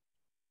them.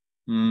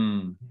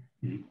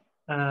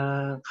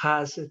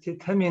 God's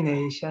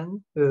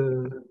determination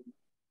to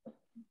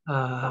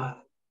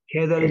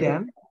gather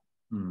them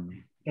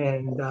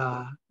and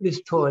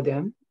restore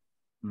them.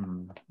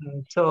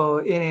 So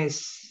in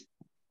his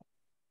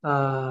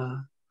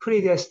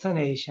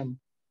predestination,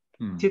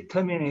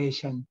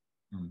 determination,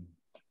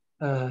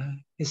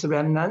 his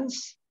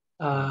remnants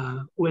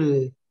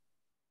will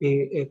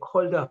be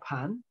called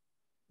upon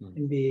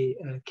and be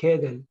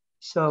gathered.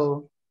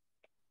 So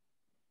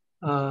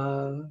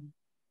I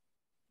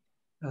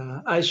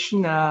should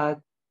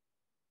not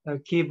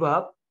give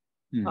up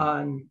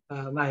on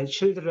my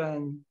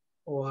children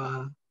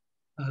or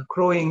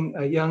growing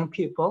young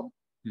people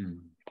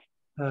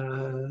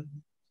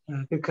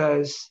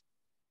because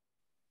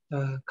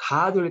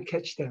God will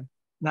catch them,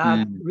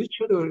 not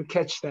Richard will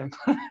catch them.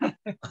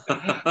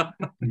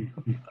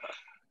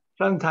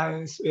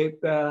 Sometimes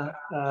with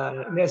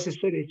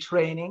necessary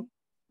training,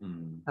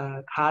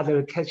 God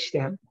will catch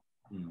them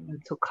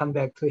to come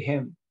back to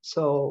him.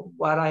 So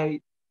what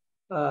I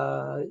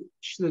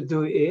should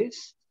do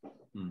is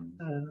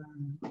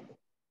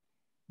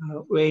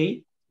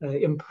wait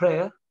in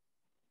prayer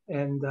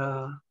and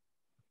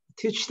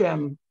teach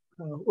them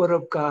word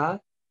of God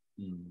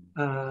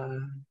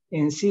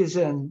in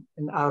season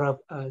and out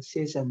of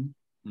season.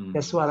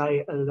 That's what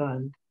I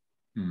learned.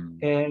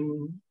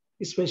 And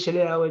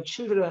especially our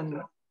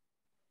children,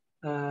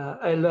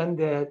 I learned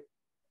that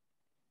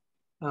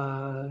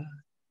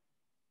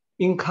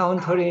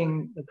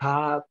encountering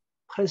God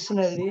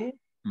personally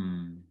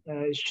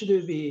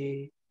should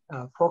be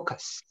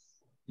focused.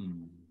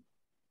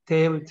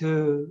 They have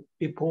to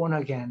be born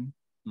again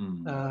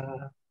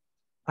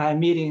by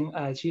meeting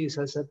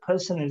Jesus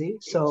personally.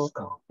 So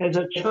as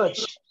a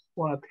church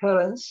or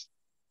parents,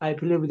 I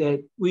believe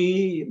that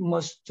we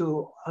must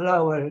do all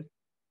our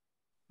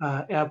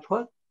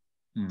effort,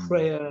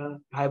 prayer,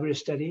 Bible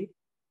study,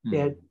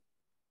 that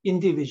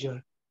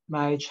individual,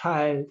 my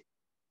child,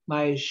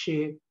 my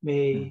sheep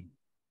may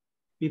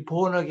be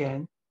born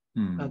again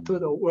through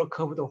the work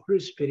of the Holy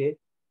Spirit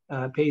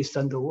based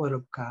on the Word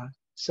of God.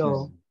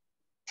 So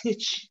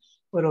teach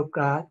Word of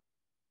God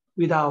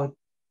without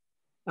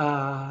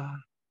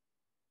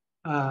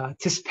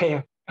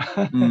despair.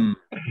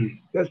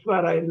 That's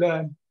what I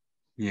learned.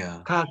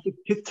 God's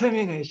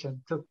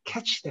determination to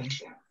catch them.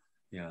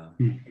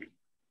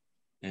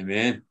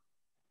 Amen.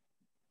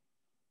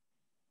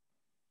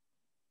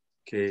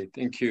 Okay,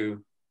 thank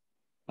you.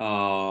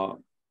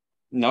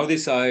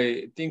 Nowadays,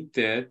 I think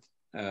that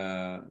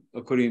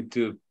according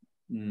to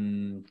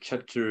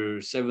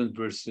chapter 7,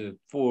 verse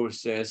 4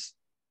 says,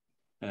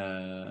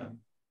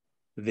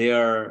 they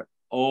are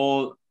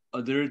all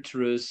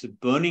adulterous,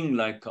 burning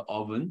like an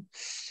oven.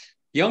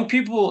 Young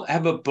people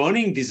have a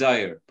burning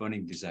desire.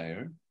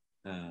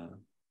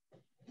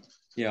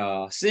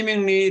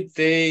 Seemingly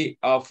they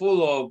are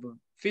full of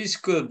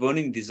physical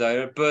burning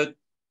desire, but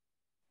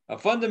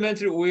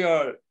fundamentally we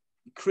are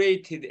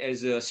created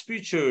as a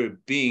spiritual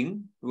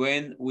being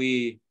when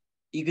we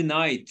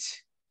ignite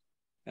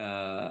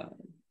the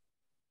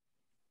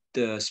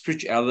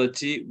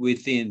spirituality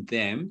within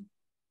them.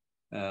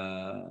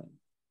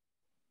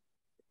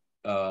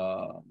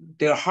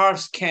 Their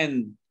hearts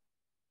can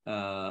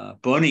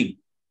burning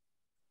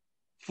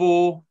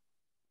for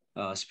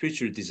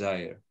spiritual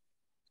desire.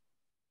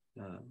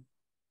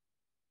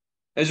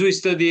 As we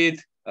studied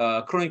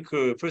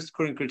First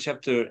Chronicles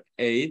chapter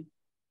 8,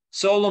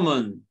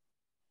 Solomon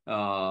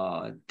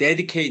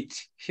dedicated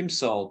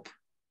himself.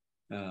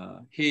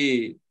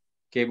 He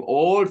gave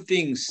all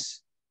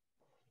things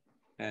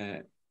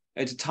at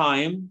the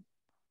time.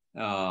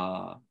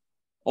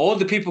 All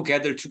the people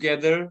gathered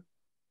together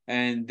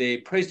and they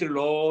praised the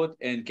Lord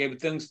and gave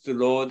thanks to the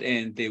Lord,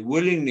 and they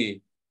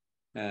willingly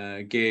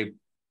gave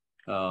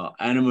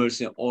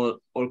animals and all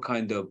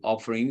kind of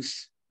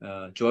offerings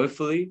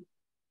joyfully.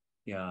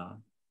 Yeah.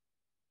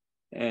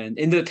 And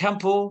in the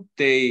temple,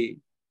 they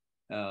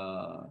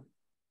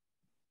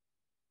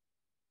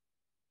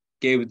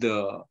gave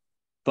the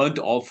burnt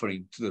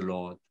offering to the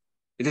Lord.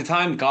 At the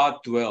time,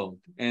 God dwelled,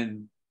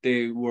 and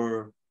they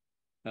were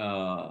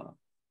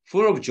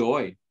full of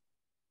joy.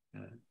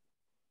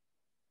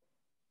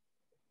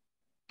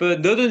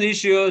 But northern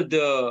Israel,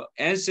 the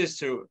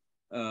ancestor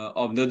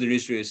of northern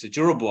Israel is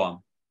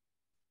Jeroboam.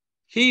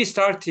 He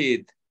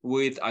started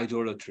with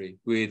idolatry,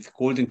 with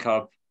golden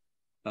calf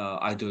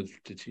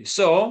idolatry.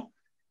 So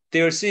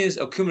their sins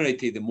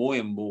accumulated more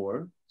and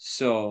more.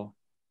 So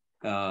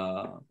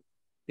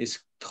it's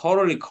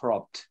totally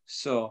corrupt.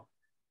 So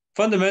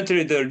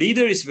fundamentally, the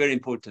leader is very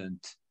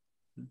important.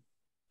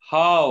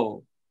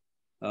 How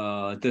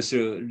does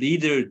a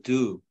leader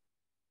do?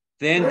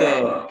 Then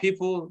the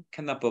people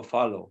cannot but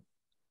follow.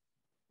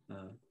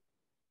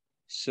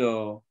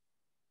 So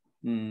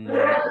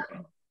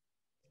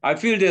I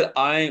feel that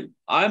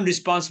I'm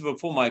responsible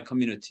for my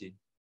community.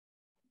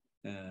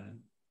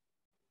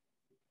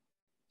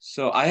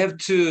 So I have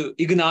to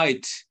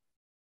ignite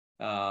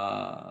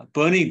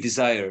burning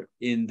desire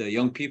in the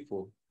young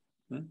people.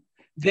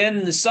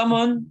 Then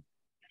someone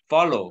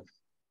follow,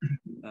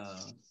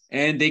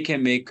 and they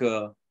can make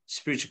a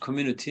spiritual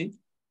community.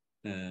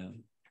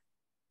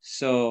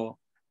 So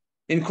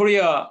in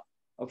Korea,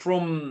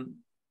 from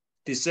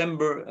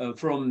September,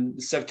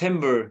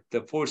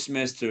 the fourth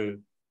semester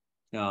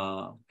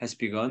has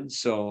begun.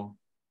 So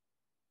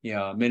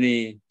yeah,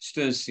 many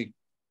students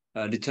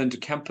return to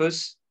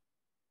campus.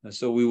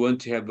 So we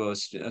want to have a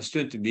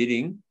student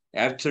meeting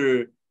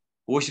after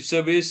worship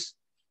service.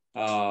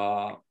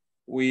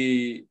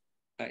 We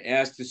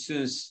asked the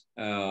students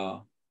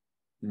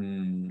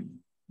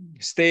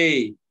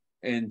stay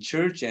in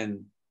church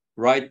and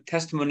write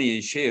testimony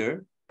and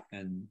share.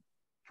 And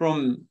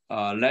from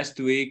last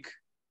week,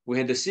 we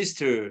had the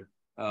sister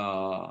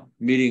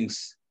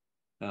meetings,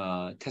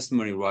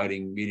 testimony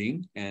writing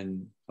meeting,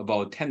 and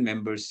about 10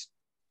 members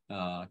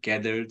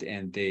gathered,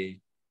 and they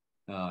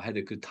had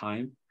a good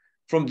time.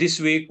 From this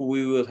week,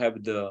 we will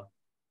have the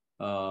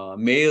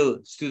male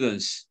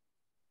students,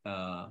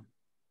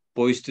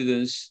 boy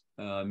students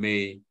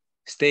may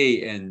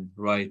stay and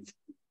write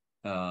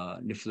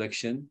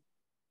reflection.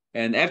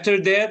 And after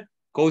that,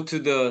 go to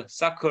the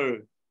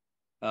soccer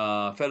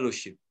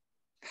fellowship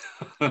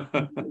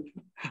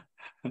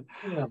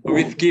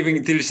with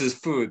giving delicious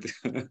food.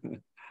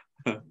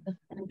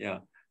 Yeah,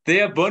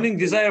 they are burning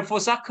desire for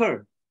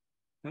soccer.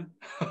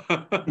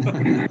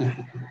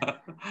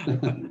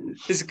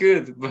 It's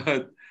good,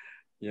 but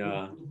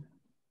yeah.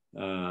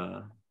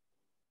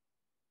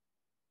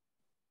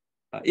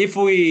 If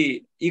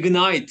we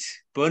ignite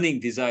burning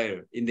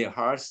desire in their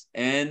hearts,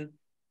 and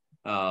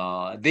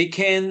they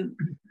can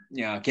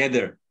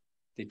gather,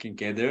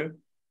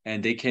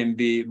 and they can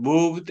be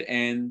moved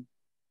and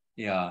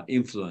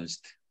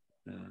influenced.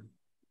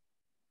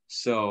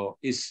 So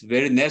it's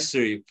very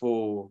necessary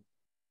for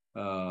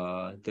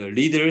the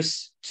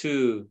leaders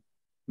to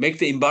make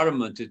the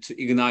environment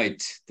to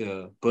ignite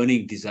the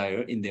burning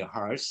desire in their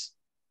hearts.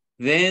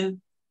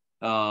 Then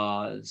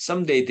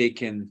someday they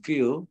can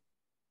feel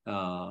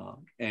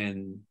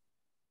and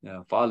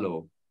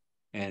follow,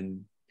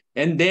 and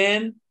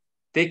then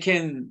they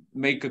can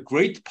make a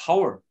great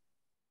power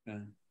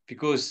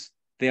because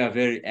they are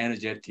very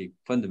energetic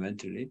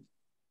fundamentally.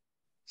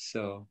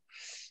 So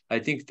I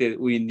think that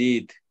we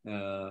need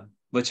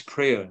much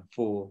prayer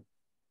for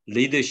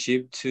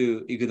leadership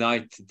to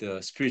ignite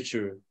the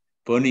spiritual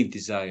burning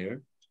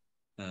desire.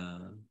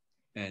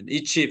 And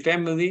each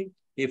family,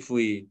 if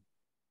we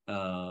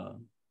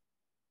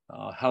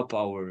help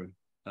our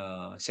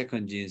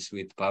second genes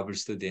with Bible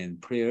study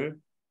and prayer,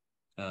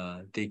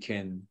 they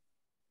can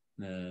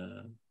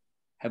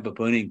have a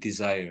burning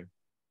desire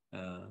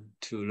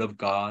to love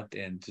God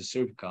and to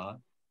serve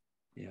God.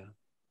 Yeah.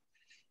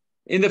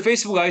 In the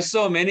Facebook, I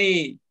saw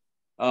many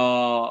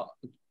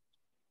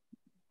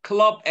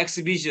club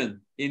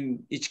exhibition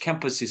in each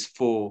campuses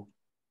for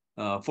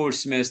fourth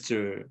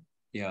semester.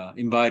 Yeah,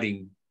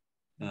 inviting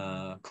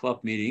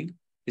club meeting.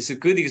 It's a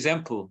good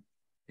example.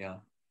 Yeah.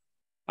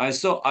 I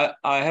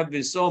have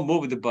been so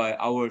moved by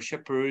our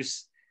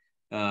shepherds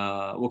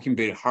working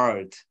very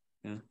hard.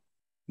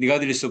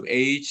 Regardless of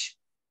age,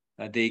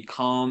 they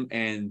come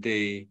and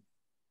they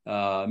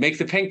make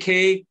the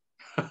pancake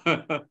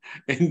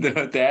in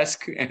the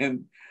desk,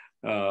 and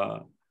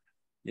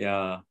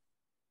yeah,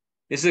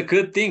 it's a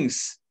good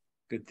things.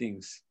 Good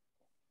things.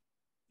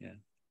 Yeah,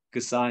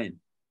 good sign.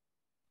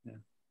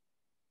 Yeah.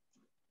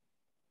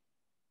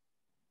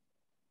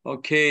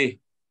 Okay.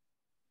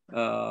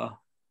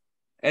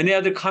 Any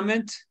other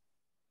comment?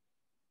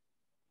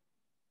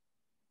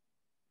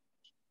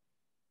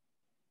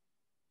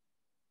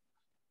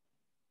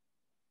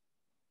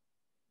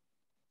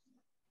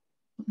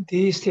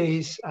 These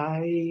days,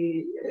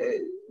 I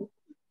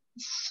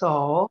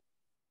saw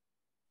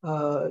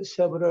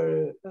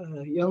several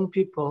young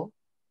people,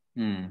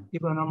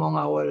 even among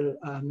our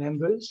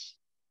members,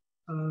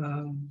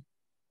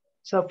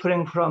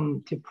 suffering from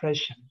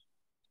depression.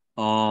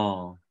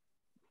 Oh.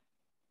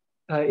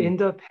 In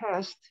the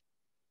past,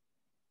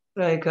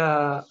 like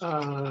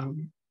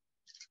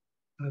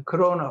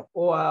grown-up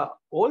or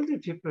older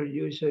people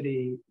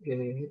usually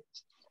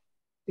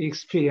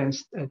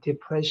experience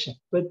depression.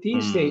 But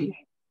these days,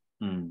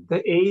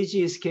 the age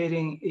is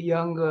getting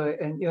younger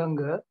and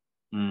younger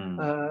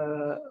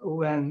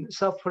when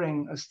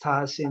suffering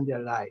starts in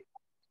their life.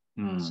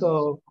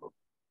 So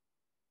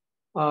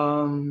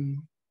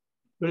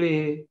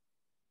really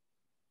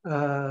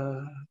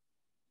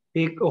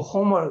big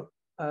homework.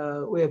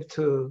 We have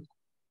to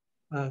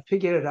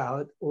figure it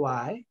out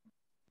why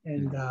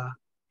and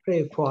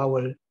pray for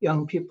our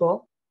young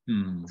people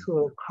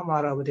to come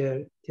out of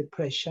their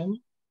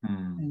depression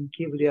and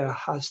give their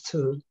hearts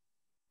to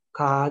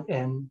God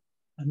and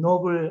a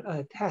noble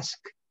task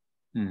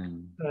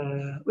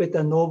with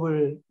a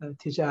noble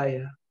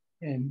desire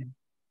and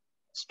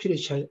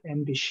spiritual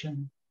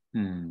ambition.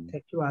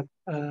 That's what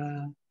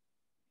I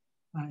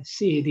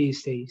see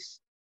these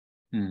days.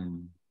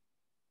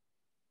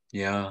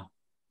 Yeah.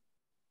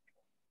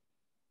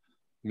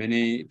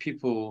 Many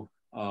people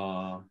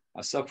are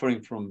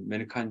suffering from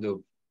many kind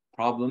of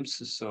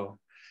problems. So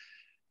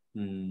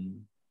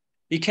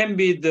it can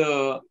be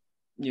the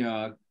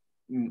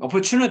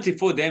opportunity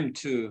for them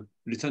to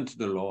return to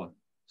the Lord.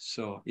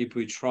 So if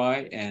we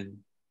try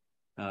and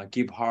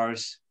give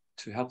hearts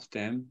to help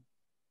them,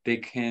 they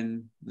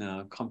can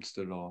come to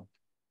the Lord.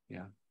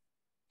 Yeah,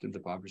 through the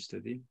Bible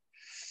study.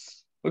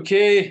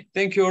 Okay,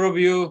 thank you all of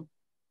you.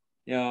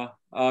 Yeah,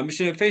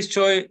 Missionary Faith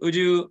Choi, would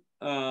you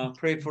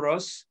pray for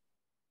us?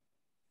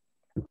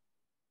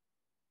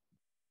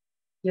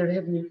 Dear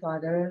Heavenly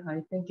Father,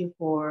 I thank you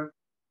for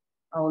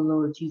our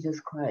Lord Jesus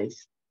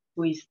Christ,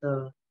 who is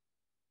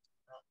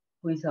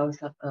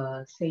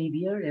our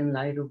Savior and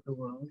light of the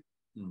world.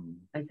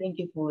 I thank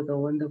you for the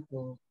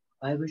wonderful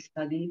Bible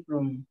study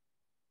from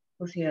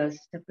Hosea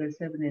chapter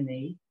 7 and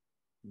 8.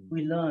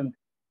 We learned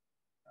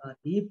a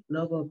deep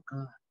love of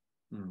God,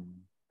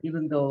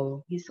 even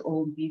though his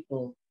own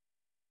people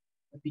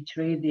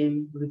betrayed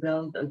him,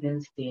 rebelled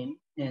against him,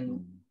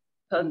 and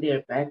turned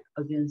their back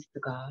against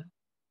God,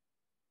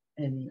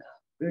 and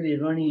really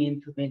running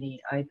into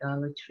many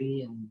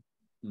idolatry and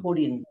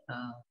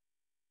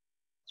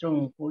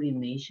strong foreign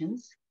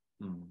nations.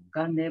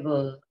 God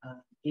never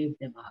gave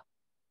them up.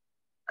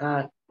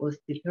 God was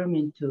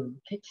determined to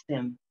catch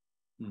them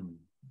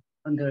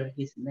under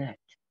his net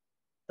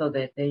so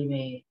that they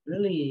may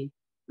really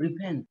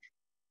repent,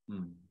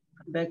 come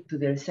back to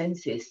their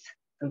senses,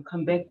 and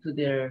come back to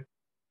their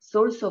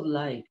source of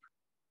life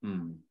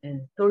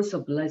and source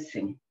of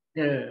blessing,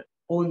 their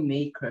own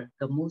maker,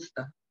 the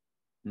Master.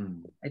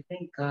 I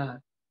thank God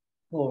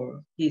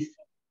for his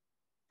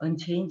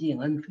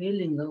unchanging,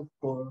 unfailing love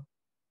for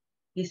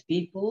his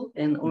people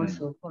and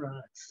also for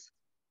us.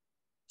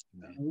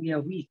 We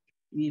are weak.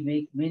 We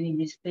make many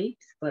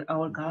mistakes, but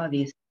our God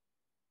is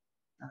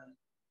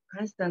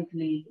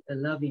constantly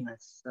loving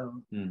us.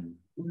 So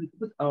we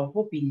put our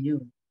hope in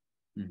you.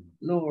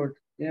 Lord,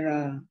 there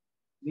are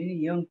many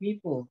young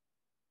people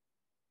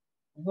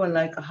who are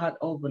like a hot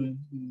oven.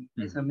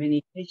 There's so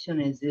many passion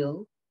and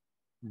zeal,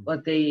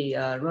 but they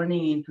are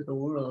running into the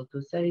world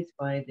to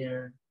satisfy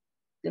their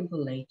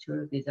simple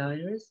nature,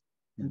 desires,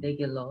 and they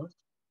get lost.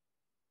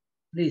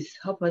 Please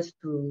help us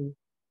to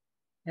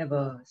have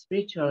a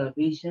spiritual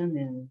vision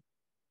and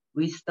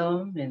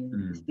wisdom,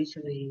 and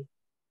especially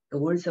the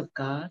words of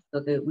God, so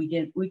that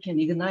we can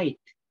ignite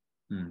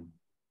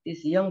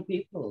these young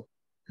people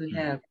to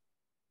have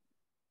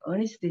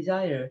earnest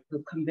desire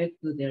to come back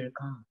to their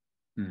God.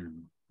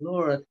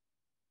 Lord,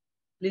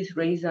 please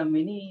raise up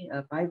many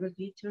Bible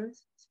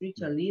teachers,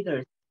 spiritual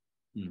leaders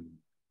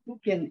who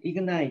can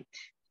ignite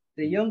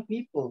the young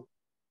people,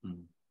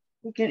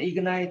 who can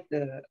ignite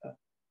the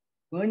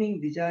burning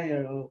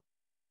desire of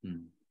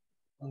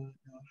the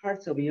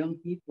hearts of young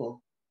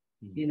people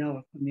in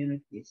our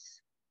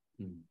communities.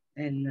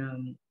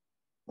 And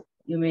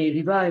you may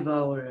revive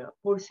our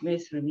Force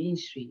Master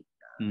ministry,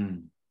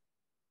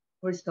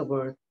 first of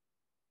all,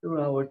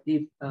 through our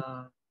deep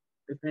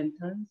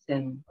repentance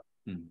and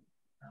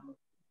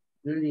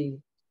really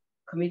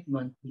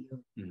commitment to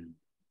you.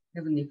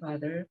 Heavenly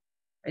Father,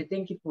 I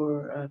thank you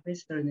for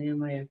Pastor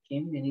Nehemiah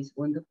Kim and his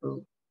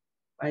wonderful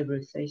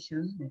Bible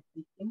session and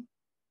teaching.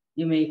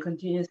 You may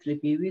continuously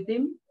be with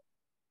him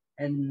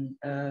and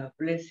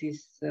bless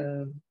his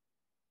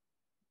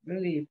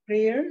really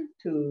prayer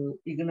to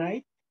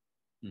ignite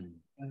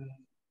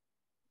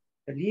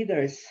the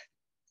leaders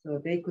so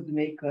they could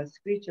make a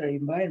spiritual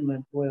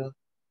environment where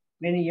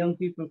many young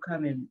people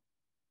come and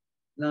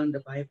learn the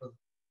Bible.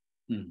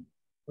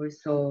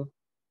 Also,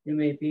 you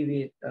may be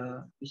with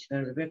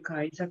Missionary Rebecca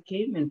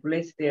Isaacim and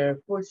bless their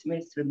fourth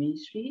semester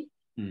ministry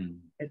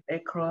at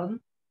Akron.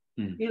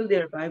 Fill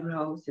their Bible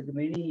house with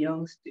many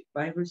young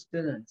Bible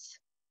students.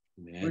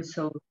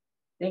 Also,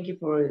 thank you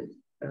for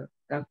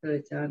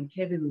Dr. John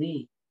Kevin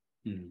Lee,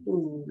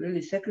 who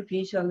really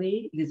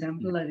sacrificially,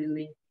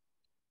 exemplarily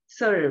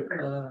serve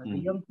the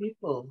young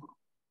people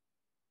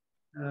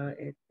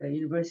at the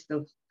University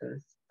of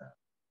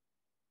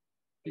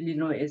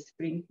Illinois at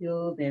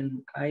Springfield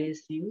and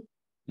ISU.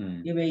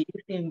 You may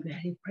use him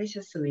very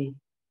preciously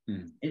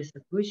as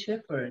a good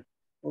shepherd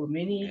for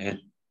many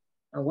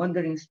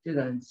wandering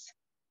students.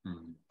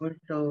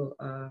 Also,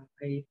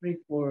 I pray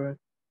for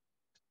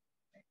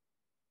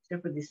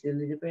Shepherdess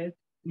Elizabeth,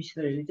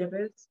 Missionary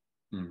Elizabeth.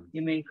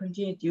 You may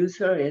continue to use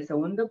her as a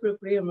wonderful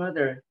prayer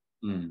mother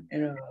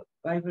and a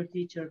Bible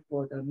teacher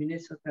for the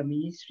Minnesota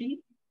ministry.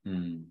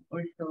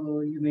 Also,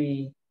 you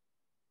may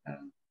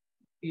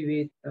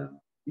be with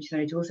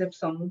Missionary Joseph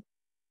Song.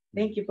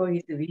 Thank you for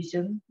his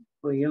vision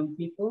for young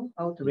people,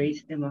 how to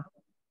raise them up.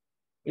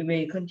 You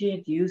may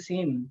continue to use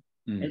him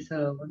as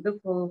a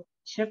wonderful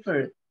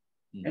shepherd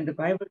and the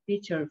Bible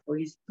teacher for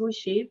his 2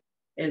 sheep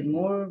and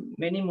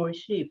many more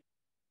sheep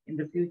in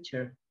the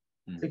future.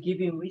 So give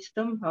him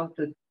wisdom how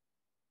to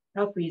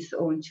help his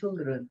own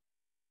children.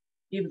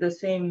 Give the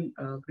same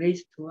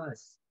grace to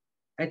us.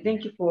 I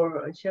thank you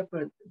for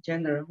Shepherd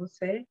General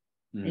Jose,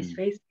 his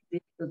faithful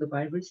to the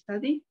Bible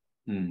study.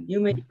 You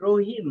may grow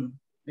him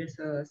as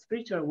a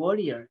spiritual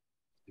warrior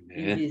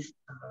in this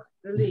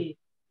really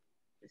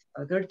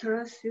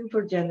adulterous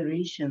silver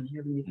generation,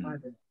 Heavenly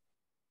Father.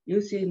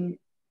 Use him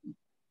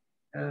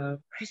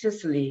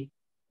preciously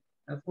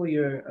for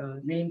your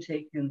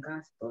namesake and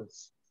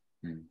gospels.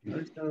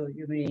 Also,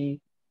 you may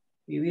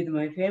be with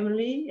my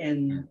family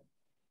and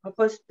help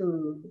us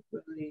to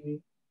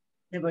really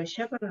have a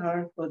shepherd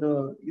heart for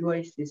the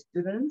UIC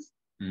students,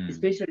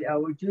 especially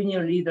our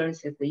junior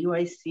leaders at the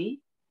UIC,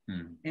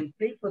 and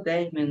pray for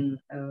them. And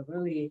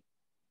really,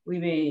 we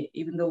may,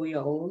 even though we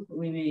are old,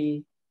 we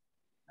may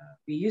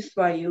be used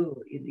by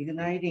you in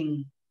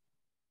igniting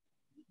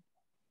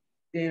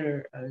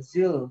their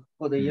zeal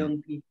for the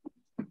young people.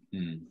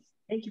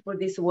 Thank you for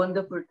this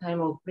wonderful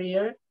time of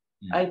prayer.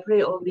 I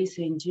pray all this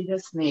in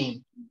Jesus'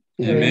 name.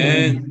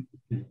 Amen.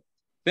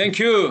 Thank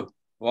you.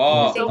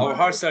 Wow, our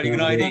hearts are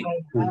igniting.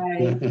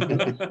 Bye.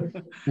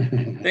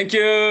 Thank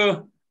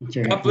you.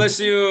 God bless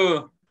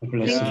you.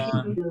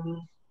 Thank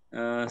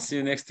you. See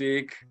you next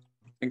week.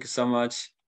 Thank you so much.